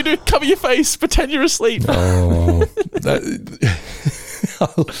 what do we do? Cover your face. Pretend you're asleep." Oh,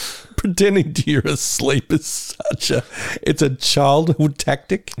 pretending you're asleep is it's a childhood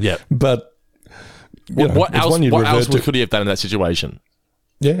tactic. Yeah, but what else could he have done in that situation?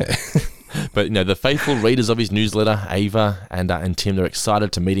 Yeah. But the faithful readers of his newsletter, Ava and Tim, they're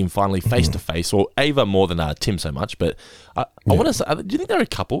excited to meet him finally face to face. Or Ava more than Tim so much. But I want to say, do you think they're a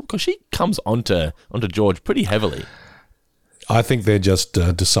couple? Because she comes onto George pretty heavily. I think they're just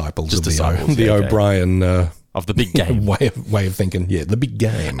disciples of the O'Brien of the big game way of thinking. Yeah, the big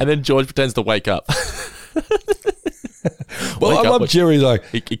game. And then George pretends to wake up. Well, I love Jerry's like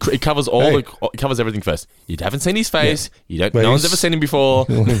he covers he covers everything first. You haven't seen his face. Yeah. No one's ever seen him before.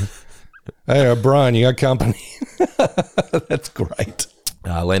 Hey, O'Brien, you got company. That's great.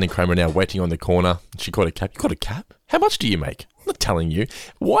 Elaine and Kramer are now waiting on the corner. She caught a cab. You caught a cab? How much do you make? I'm not telling you.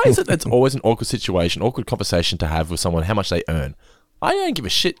 Why is it that's always an awkward situation, awkward conversation to have with someone how much they earn? I don't give a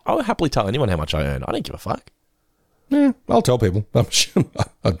shit. I'll happily tell anyone how much I earn. I don't give a fuck. Yeah, I'll tell people.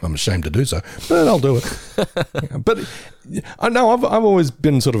 I'm ashamed to do so, but I'll do it. But I know I've always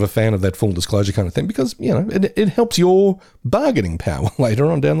been sort of a fan of that full disclosure kind of thing because it helps your bargaining power later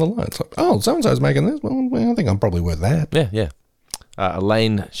on down the line. It's like, oh, so and so's making this. Well, I think I'm probably worth that. Yeah.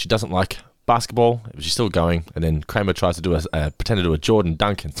 Elaine, she doesn't like basketball. She's still going, and then Kramer tries to pretend to do a Jordan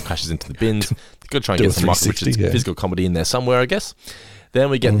dunk and crashes into the bins. They're going to try and get some Michael Richards physical comedy in there somewhere, I guess. Then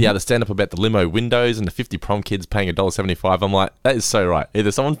we get the stand-up about the limo windows and the 50 prom kids paying $1.75. I'm like, that is so right.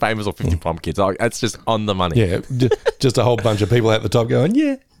 Either someone famous or 50 prom kids. That's just on the money. Yeah, just a whole bunch of people at the top going,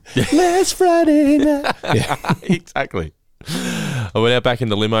 yeah. Last Friday night. Yeah. Exactly. We're now back in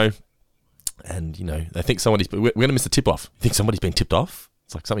the limo, and, they think we're going to miss the tip-off. You think somebody's been tipped off?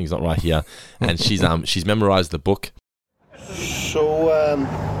 It's like something's not right here. And she's memorized the book. So,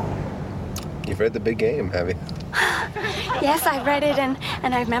 you've read The Big Game, have you? Yes, I've read it and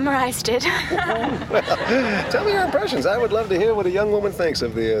I've memorized it. Well, tell me your impressions. I would love to hear what a young woman thinks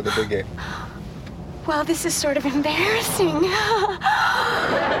of the Big Game. Well, this is sort of embarrassing.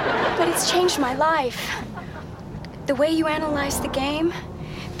 But it's changed my life. The way you analyze the game,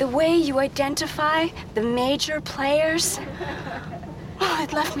 the way you identify the major players. Oh,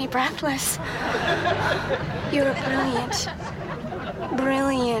 it left me breathless. You're a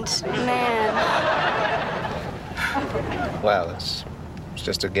brilliant man. Wow, it's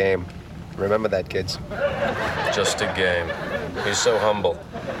just a game. Remember that, kids. Just a game. He's so humble.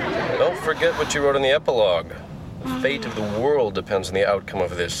 Don't forget what you wrote in the epilogue. The fate of the world depends on the outcome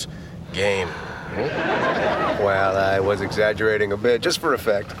of this game. Well, I was exaggerating a bit, just for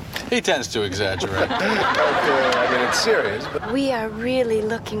effect. He tends to exaggerate. I mean, it's serious, but... We are really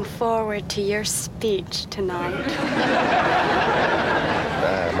looking forward to your speech tonight.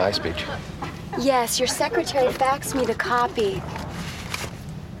 My speech. Yes, your secretary faxed me the copy.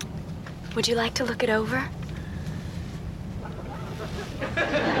 Would you like to look it over?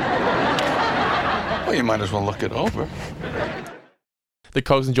 Well, you might as well look it over. The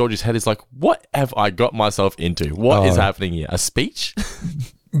cogs in George's head is like, what have I got myself into? What is happening here? A speech?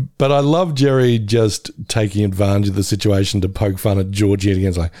 But I love Jerry just taking advantage of the situation to poke fun at George yet again.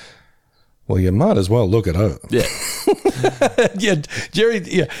 It's like, well, you might as well look it over. Yeah. Yeah,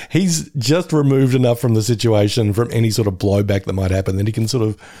 Jerry, he's just removed enough from the situation, from any sort of blowback that might happen, then he can sort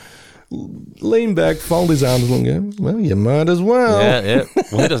of lean back, fold his arms and go, well, you might as well. Yeah.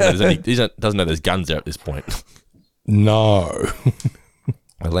 Well, he doesn't know there's guns there at this point. No.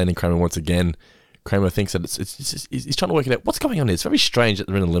 Elaine and Kramer once again. Kramer thinks that he's trying to work it out. What's going on here? It's very strange that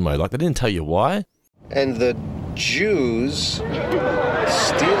they're in a limo. Like, they didn't tell you why. And the Jews steal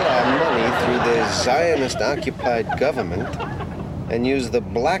our money through their Zionist-occupied government and use the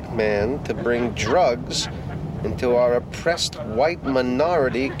black man to bring drugs into our oppressed white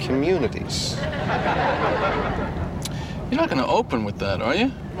minority communities. You're not going to open with that, are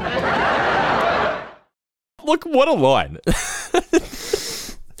you? Look, what a line.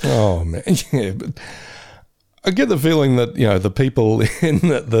 Oh, man. Yeah, but I get the feeling that, the people in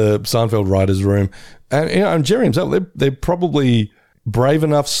the Seinfeld writers' room and Jerry himself, they're probably brave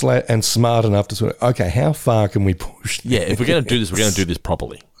enough and smart enough to sort of, okay, how far can we push this? Yeah, if we're going to do this, we're going to do this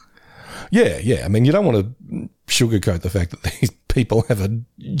properly. Yeah. I mean, you don't want to sugarcoat the fact that these people have a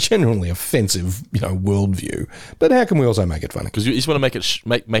genuinely offensive, worldview. But how can we also make it funny? Because you just want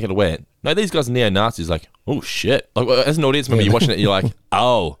to make it aware. No, these guys are neo-Nazis. Like, oh shit! Like, as an audience member, you're watching it, you're like,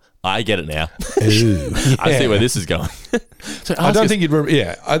 oh, I get it now. I see where this is going. So I don't think you'd.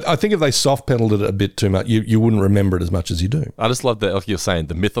 I think if they soft pedaled it a bit too much, you wouldn't remember it as much as you do. I just love that, like you're saying,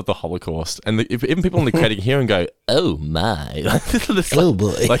 the myth of the Holocaust, and if even people in the crowd hear and go, "Oh my, oh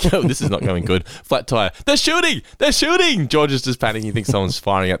boy, like oh, this is not going good." Flat tire. They're shooting. George is just panicking. He thinks someone's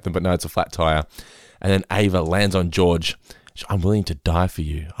firing at them, but no, it's a flat tire. And then Ava lands on George. I'm willing to die for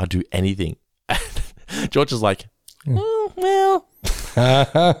you. I'll do anything. George is like, oh, well.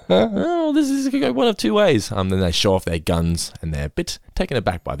 Oh, this is going to go one of two ways. Then they show off their guns, and they're a bit taken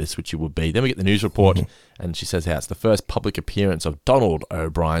aback by this, which you would be. Then we get the news report, and she says how it's the first public appearance of Donald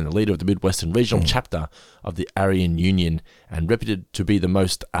O'Brien, the leader of the Midwestern Regional Chapter of the Aryan Union, and reputed to be the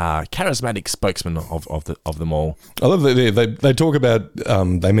most charismatic spokesman of them all. I love that they talk about.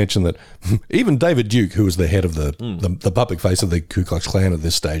 They mention that even David Duke, who was the head of the public face of the Ku Klux Klan at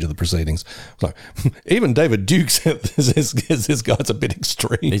this stage of the proceedings, so even David Duke says this guy's a bit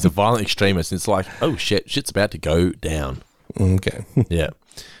extreme. He's a violent extremist. And it's like, oh shit's about to go down. Okay. Yeah.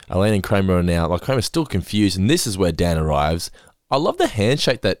 Elaine and Kramer are now, like, Kramer's still confused, and this is where Dan arrives. I love the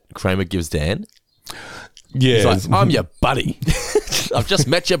handshake that Kramer gives Dan. Yeah. He's like, I'm your buddy. I've just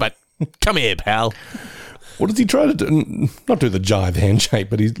met you, but come here, pal. What does he try to do? Not do the jive handshake,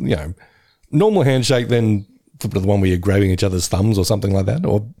 but he's, normal handshake, then flip to the one where you're grabbing each other's thumbs or something like that,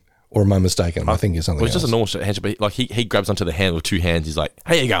 or am I mistaken? I think it's something else. It's just a normal handshake, but like he grabs onto the hand with two hands. He's like,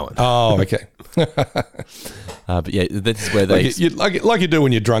 how you going? Oh, okay. But yeah, this is where they... Like you do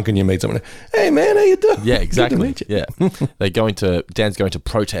when you're drunk and you meet someone. Hey, man, how you doing? Yeah, exactly. Yeah. Dan's going to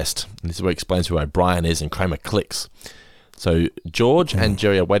protest. And this is where he explains who O'Brien is, and Kramer clicks. So George and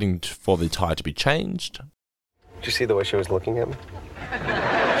Jerry are waiting for the tire to be changed. Did you see the way she was looking at me?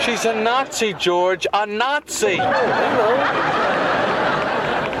 She's a Nazi, George. A Nazi.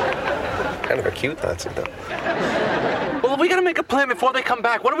 Kind of a cute Nazi, though. Well, we gotta make a plan before they come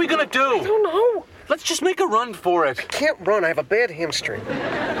back. What are we gonna do? I don't know. Let's just make a run for it. I can't run. I have a bad hamstring.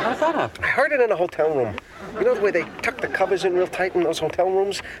 How's that happen? I heard it in a hotel room. You know the way they tuck the covers in real tight in those hotel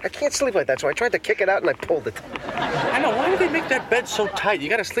rooms? I can't sleep like that, so I tried to kick it out and I pulled it. I know. Why do they make that bed so tight? You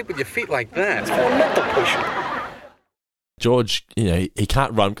gotta sleep with your feet like that. It's for a mental patient. George, he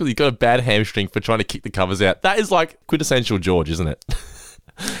can't run because he's got a bad hamstring for trying to kick the covers out. That is like quintessential George, isn't it?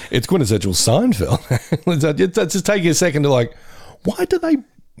 It's quintessential Seinfeld. Let's just take a second to why do they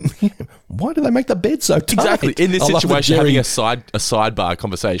make the bed so tight? Exactly. In this situation, having a sidebar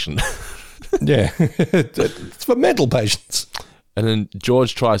conversation. Yeah. It's for mental patients. And then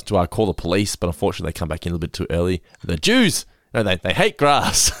George tries to call the police, but unfortunately they come back in a little bit too early. The Jews, they hate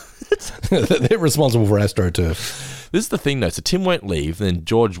grass. They're responsible for AstroTurf. This is the thing, though. So Tim won't leave. Then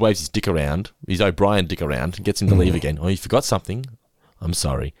George waves his dick around, his O'Brien dick around, and gets him to leave again. Oh, you forgot something. I'm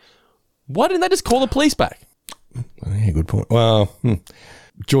sorry. Why didn't they just call the police back? Yeah, good point. Well,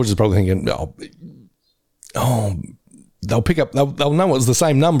 George is probably thinking, they'll pick up, they'll know it's the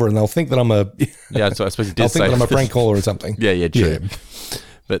same number and they'll think that I'm a, So I suppose he did they'll think that I'm a prank caller or something. Yeah, true. Yeah.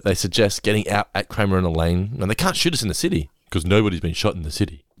 But they suggest getting out at Kramer and Elaine, and they can't shoot us in the city because nobody's been shot in the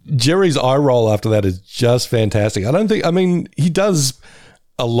city. Jerry's eye roll after that is just fantastic. He does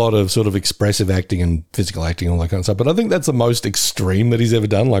a lot of sort of expressive acting and physical acting, all that kind of stuff, but I think that's the most extreme that he's ever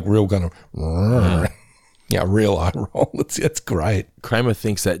done, like real kind of, real eye roll. It's great. Kramer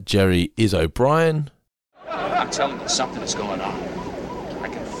thinks that Jerry is O'Brien. I'm telling you, something is going on. I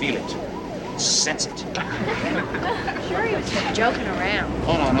can feel it. I can sense it. Sure, he was just joking around.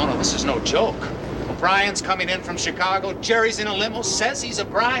 Oh, no, this is no joke. O'Brien's coming in from Chicago. Jerry's in a limo, says he's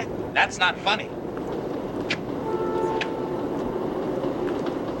O'Brien. That's not funny.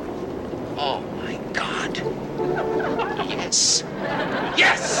 Oh, my God. Yes.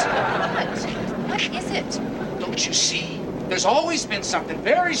 Yes! What is it? Don't you see? There's always been something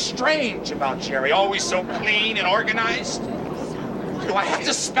very strange about Jerry. Always so clean and organized. Do I have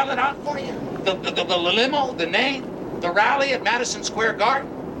to spell it out for you? The limo, the name, the rally at Madison Square Garden.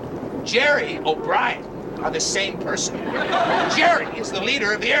 Jerry O'Brien are the same person. Jerry is the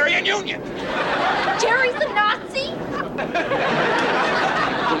leader of the Aryan Union. Jerry's a Nazi?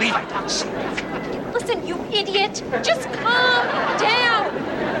 Believe I don't see. Listen, you idiot. Just calm down.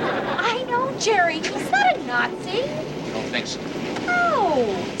 I know Jerry. He's not a Nazi. You don't think so? No,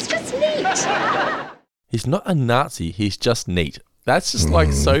 it's just neat. He's not a Nazi, he's just neat. That's just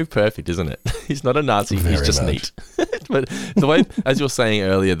like so perfect, isn't it? He's not a Nazi, he's just neat. But the way, as you were saying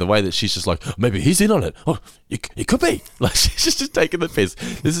earlier, the way that she's just like, maybe he's in on it. Oh, it could be. Like, she's just taking the piss.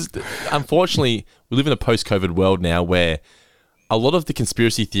 This is, unfortunately, we live in a post-COVID world now where a lot of the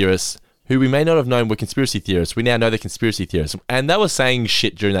conspiracy theorists, who we may not have known were conspiracy theorists, we now know they're conspiracy theorists. And they were saying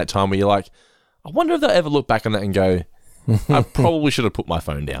shit during that time where you're like, I wonder if they'll ever look back on that and go, I probably should have put my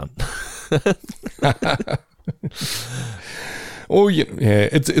phone down. Or,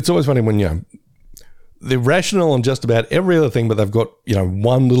 it's always funny when, they're rational on just about every other thing, but they've got,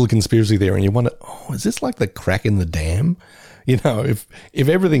 one little conspiracy there and you wonder, is this like the crack in the dam? If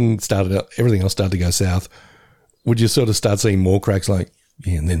everything else started to go south, would you sort of start seeing more cracks like,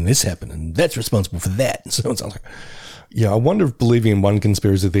 and then this happened and that's responsible for that? And so it's like, I wonder if believing in one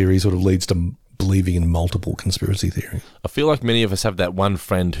conspiracy theory sort of leads to believing in multiple conspiracy theories. I feel like many of us have that one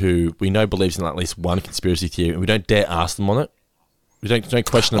friend who we know believes in at least one conspiracy theory and we don't dare ask them on it. We don't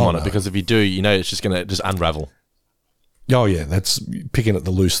question them on it, because if you do, it's just going to just unravel. Oh yeah, that's picking at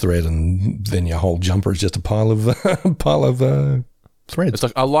the loose thread, and then your whole jumper is just a pile of threads. It's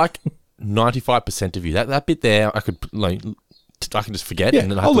like, I like 95% of you. That bit there, I can just forget,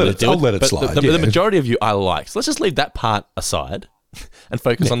 and then I have to I'll let it slide. The majority of you I like. So let's just leave that part aside and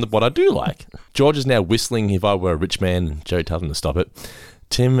focus on what I do like. George is now whistling "If I Were a Rich Man," and Jerry tells him to stop it.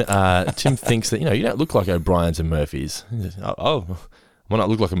 Tim thinks that, you don't look like O'Briens and Murphys. I might not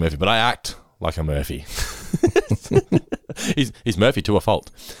look like a Murphy, but I act like a Murphy. he's Murphy to a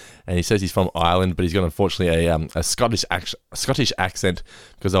fault. And he says he's from Ireland, but he's got, unfortunately, a Scottish accent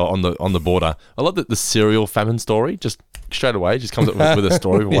because they're on the border. I love the cereal famine story. Just straight away, just comes up with a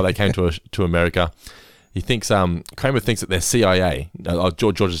story of why they came to America. He thinks Kramer thinks that they're CIA.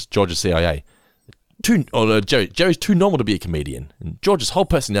 George's CIA. Jerry's too normal to be a comedian, and George's whole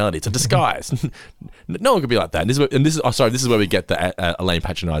personality, it's a disguise. No one could be like that. And this is where we get the Elaine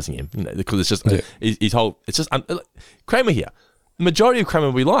patronizing him, because it's just Kramer here. The majority of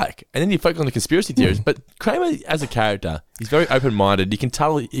Kramer we like, and then you focus on the conspiracy theories. But Kramer as a character, he's very open-minded. You can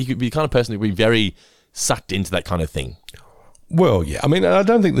tell he could be the kind of person who would be very sucked into that kind of thing. Well, yeah. I mean, I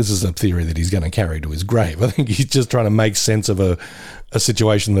don't think this is a theory that he's going to carry to his grave. I think he's just trying to make sense of a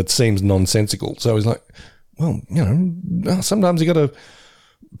situation that seems nonsensical. So he's like, well, sometimes you got to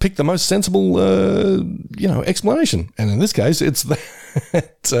pick the most sensible, explanation. And in this case, it's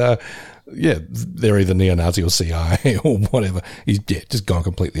that, they're either neo-Nazi or CIA or whatever. He's just gone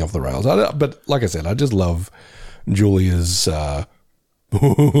completely off the rails. But like I said, I just love Julia's, sort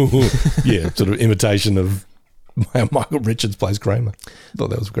of imitation of Michael Richards plays Kramer. I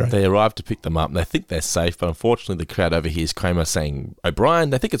thought that was great. They arrive to pick them up and they think they're safe, but unfortunately the crowd overhears Kramer saying O'Brien.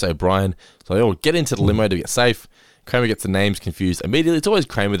 They think it's O'Brien, so they all get into the limo to get safe. Kramer gets the names confused immediately. It's always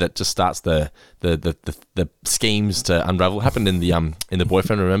Kramer that just starts the schemes to unravel. It happened in the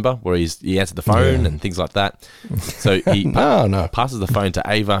Boyfriend, remember, where he answered the phone and things like that. So he passes the phone to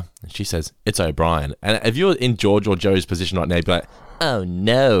Ava and she says it's O'Brien. And if you're in George or Joe's position right now, you'd be like, oh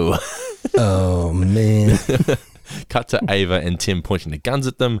no. Oh man. Cut to Ava and Tim pointing the guns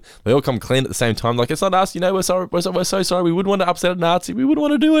at them. They all come clean at the same time. Like, it's not us, we're sorry. We're so sorry. We wouldn't want to upset a Nazi. We wouldn't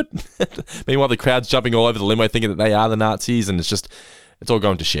want to do it. Meanwhile, the crowd's jumping all over the limo thinking that they are the Nazis, and it's just it's all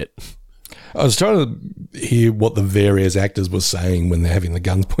going to shit. I was trying to hear what the various actors were saying when they're having the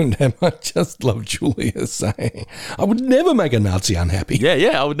guns pointed at them. I just love Julia saying, I would never make a Nazi unhappy.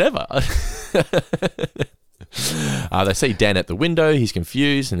 Yeah, I would never. They see Dan at the window. He's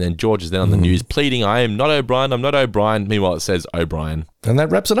confused. And then George is then on the news pleading, I am not O'Brien. I'm not O'Brien. Meanwhile, it says O'Brien. And that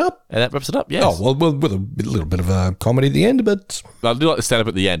wraps it up. Yes. Oh, well, with a little bit of a comedy at the end, but... I do like the stand-up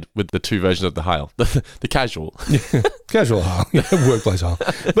at the end with the two versions of the hail. The casual. Casual hail. Workplace hail.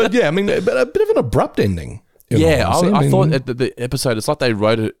 But yeah, I mean, but a bit of an abrupt ending. Yeah, I thought at the episode, it's like they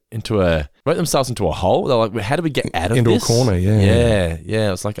wrote themselves into a hole. They're like, how do we get out of into this? A corner, yeah.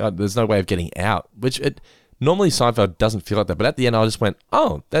 Yeah. It's like, there's no way of getting out, which normally Seinfeld doesn't feel like that. But at the end, I just went,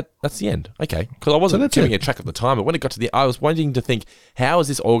 oh, that's the end. Okay. Because I wasn't giving a track at the time. But when it got to I was wanting to think, how is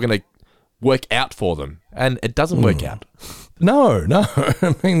this all going to work out for them? And it doesn't work out. No.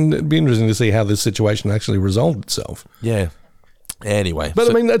 I mean, it'd be interesting to see how this situation actually resolved itself. Yeah. Anyway.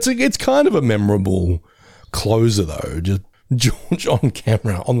 But I mean, it's kind of a memorable closer, though. Just George on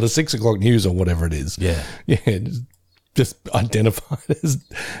camera on the 6 o'clock news or whatever it is. Yeah. Just identified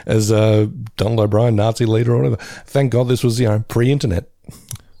as Donald O'Brien, Nazi leader or whatever. Thank God this was, pre-internet.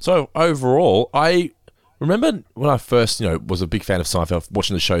 So overall, I remember when I first, was a big fan of Seinfeld,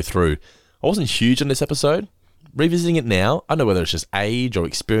 watching the show through, I wasn't huge on this episode. Revisiting it now, I don't know whether it's just age or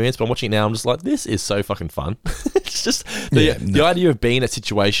experience, but I'm watching it now, I'm just like, this is so fucking fun. It's just the idea of being in a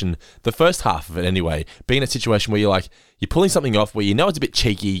situation, the first half of it anyway, being in a situation where you're pulling something off where it's a bit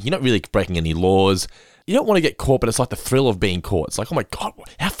cheeky, you're not really breaking any laws, you don't want to get caught, but it's like the thrill of being caught. It's like, oh my God,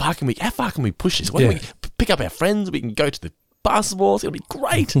 how far can we push this? When can we pick up our friends? We can go to the basketball. It's going to be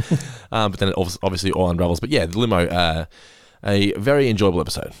great. But then it obviously all unravels. But yeah, the limo, a very enjoyable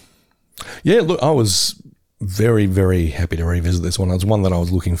episode. Yeah, look, I was very, very happy to revisit this one. It was one that I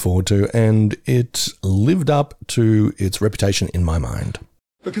was looking forward to, and it lived up to its reputation in my mind.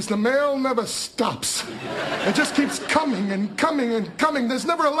 Because the mail never stops. It just keeps coming and coming and coming. There's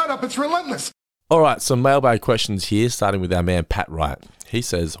never a let-up. It's relentless. All right, some mailbag questions here, starting with our man Pat Wright. He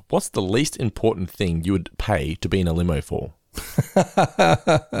says, what's the least important thing you would pay to be in a limo for?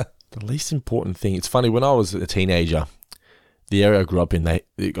 The least important thing. It's funny, when I was a teenager, the area I grew up in, I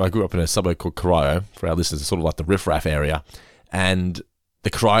grew up in a suburb called Corio. For our listeners, it's sort of like the riffraff area. And the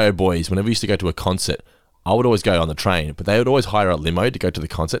Corio boys, whenever we used to go to a concert, I would always go on the train, but they would always hire a limo to go to the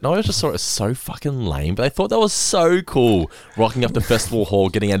concert. And I always just saw it as so fucking lame, but they thought that was so cool, rocking up the festival hall,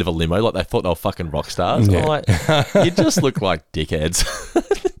 getting out of a limo, like they thought they were fucking rock stars. Yeah. I'm like, you just look like dickheads.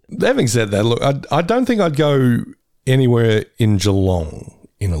 Having said that, look, I don't think I'd go anywhere in Geelong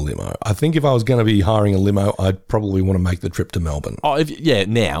in a limo. I think if I was going to be hiring a limo, I'd probably want to make the trip to Melbourne. Oh,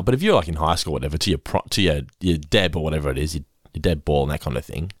 now, but if you're like in high school or whatever, to your deb or whatever it is, your deb ball and that kind of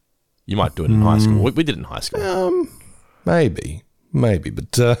thing, you might do it in high school. We did it in high school. Maybe,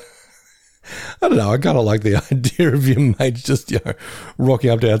 but I don't know. I kind of like the idea of your mates just rocking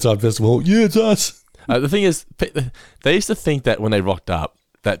up to outside festival. Yeah, it's us. The thing is, they used to think that when they rocked up,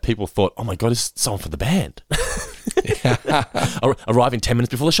 that people thought, "Oh my God, it's someone from the band." Arriving 10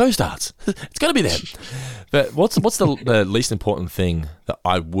 minutes before the show starts. It's got to be them. But what's the least important thing that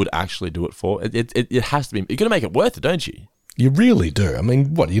I would actually do it for? It has to be. You're going to make it worth it, don't you? You really do. I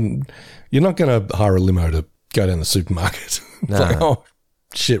mean, what, you're not going to hire a limo to go down the supermarket. It's like, oh,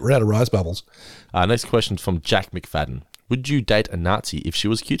 shit, we're out of rice bubbles. Next question from Jack McFadden. Would you date a Nazi if she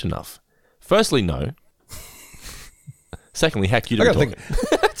was cute enough? Firstly, no. Secondly, how cute are we talking?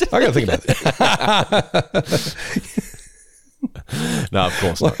 I got to think about it. No, of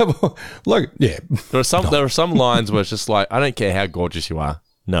course not. Look, yeah. There are some lines where it's just like, I don't care how gorgeous you are.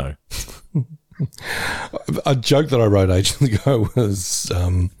 No. A joke that I wrote ages ago was,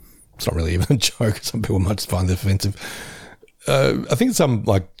 it's not really even a joke. Some people might find it offensive. I think some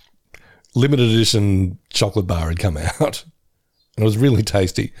like limited edition chocolate bar had come out and it was really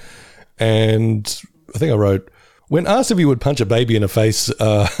tasty. And I think I wrote, when asked if he would punch a baby in the face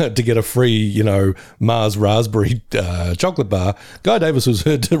to get a free, Mars raspberry chocolate bar, Guy Davis was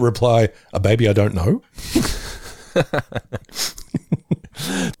heard to reply, "A baby I don't know."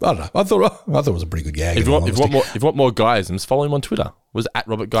 I don't know. I thought it was a pretty good gag. If you want more guyisms, follow him on Twitter. Was it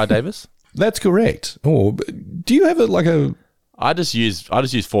 @Robert Guy Davis? That's correct. Oh, do you have a? I just use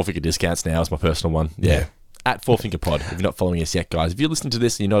 4-figure discounts now as my personal one. Yeah. @4fingerpod. If you're not following us yet, guys. If you're listening to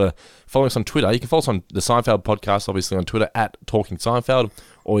this and you're not following us on Twitter, you can follow us on the Seinfeld podcast, obviously on Twitter @TalkingSeinfeld,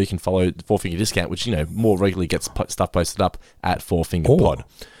 or you can follow the 4-figure discount, which more regularly gets stuff posted up @4fingerpod.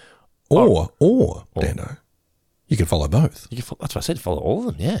 Or Dano, you can follow both. That's what I said. Follow all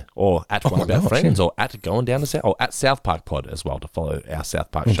of them, yeah. Or @One of Our Friends, or @Going Down to South, or @South Park Pod as well to follow our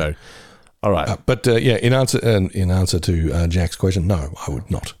South Park show. All right. But in answer to Jack's question, no, I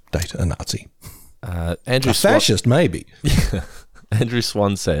would not date a Nazi. Andrew a fascist, maybe. Andrew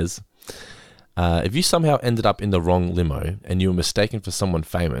Swan says, if you somehow ended up in the wrong limo and you were mistaken for someone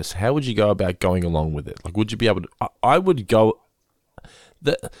famous, how would you go about going along with it? Like, would you be able to... I would go...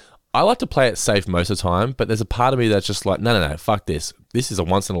 I like to play it safe most of the time, but there's a part of me that's just like, no, fuck this. This is a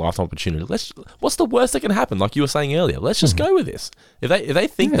once-in-a-lifetime opportunity. What's the worst that can happen? Like you were saying earlier, let's just go with this. If they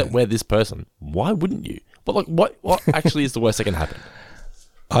think that we're this person, why wouldn't you? But like, what actually is the worst that can happen?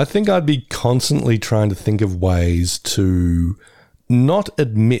 I think I'd be constantly trying to think of ways to not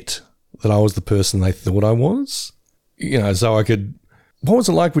admit that I was the person they thought I was. So I could... What was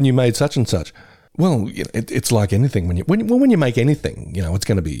it like when you made such and such? Well, it's like anything when you make anything, it's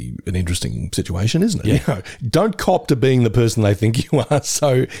going to be an interesting situation, isn't it? Yeah. Don't cop to being the person they think you are.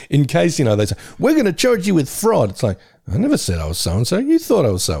 So in case, they say, we're going to charge you with fraud. It's like, I never said I was so-and-so. You thought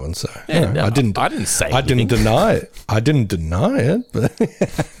I was so-and-so. Yeah, I didn't say I didn't deny it. I didn't deny it. But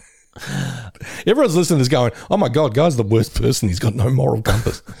everyone's listening to this going, oh my God, guy's the worst person. He's got no moral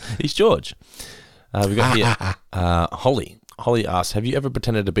compass. He's George. We've got here Holly. Holly asks, have you ever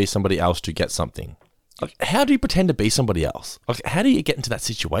pretended to be somebody else to get something? Like, how do you pretend to be somebody else? Like, how do you get into that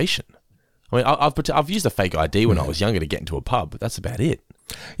situation? I mean, I've used a fake ID when I was younger to get into a pub, but that's about it.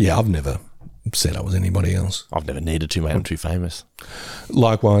 Yeah, I've never said I was anybody else. I've never needed to, mate. I'm too famous.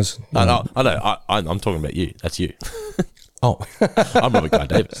 Likewise. I know. I'm talking about you. That's you. Oh. I'm Robert Guy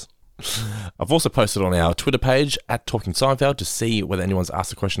Davis. I've also posted on our Twitter page at Talking Seinfeld to see whether anyone's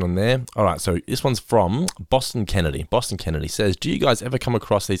asked a question on there. All right, so this one's from Boston Kennedy. Boston Kennedy says, do you guys ever come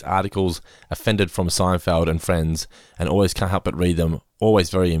across these articles offended from Seinfeld and Friends and always can't help but read them?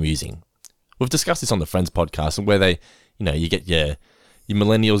 Always very amusing. We've discussed this on the Friends podcast, and where they, you get your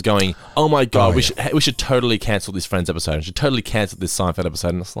millennials going, oh my God, we should totally cancel this Friends episode. We should totally cancel this Seinfeld episode.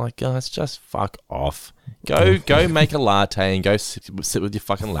 And it's like, guys, just fuck off. Go make a latte and go sit with your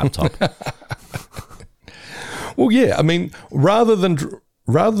fucking laptop. Well, yeah, I mean, rather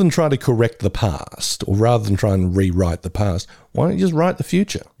than try to correct the past or rather than try and rewrite the past, why don't you just write the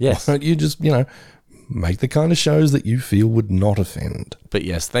future? Yes. Why don't you just, make the kind of shows that you feel would not offend. But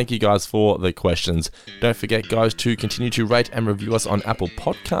yes, thank you guys for the questions. Don't forget, guys, to continue to rate and review us on Apple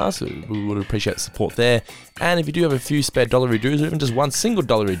Podcasts. We would appreciate the support there. And if you do have a few spare dollar dues or even just one single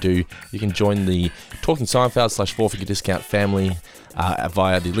dollar due, you can join the Talking Seinfeld /4figure discount family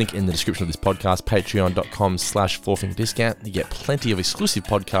via the link in the description of this podcast, patreon.com /4figure discount. You get plenty of exclusive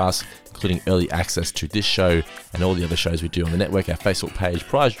podcasts, including early access to this show and all the other shows we do on the network, our Facebook page,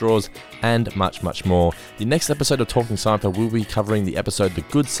 prize draws, and much, much more. The next episode of Talking Seinfeld will be covering the episode The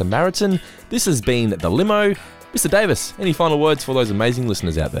Good Samaritan. This has been The Limo. Mr. Davis, any final words for those amazing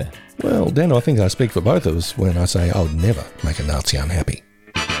listeners out there? Well, Dan, I think I speak for both of us when I say I would never make a Nazi unhappy.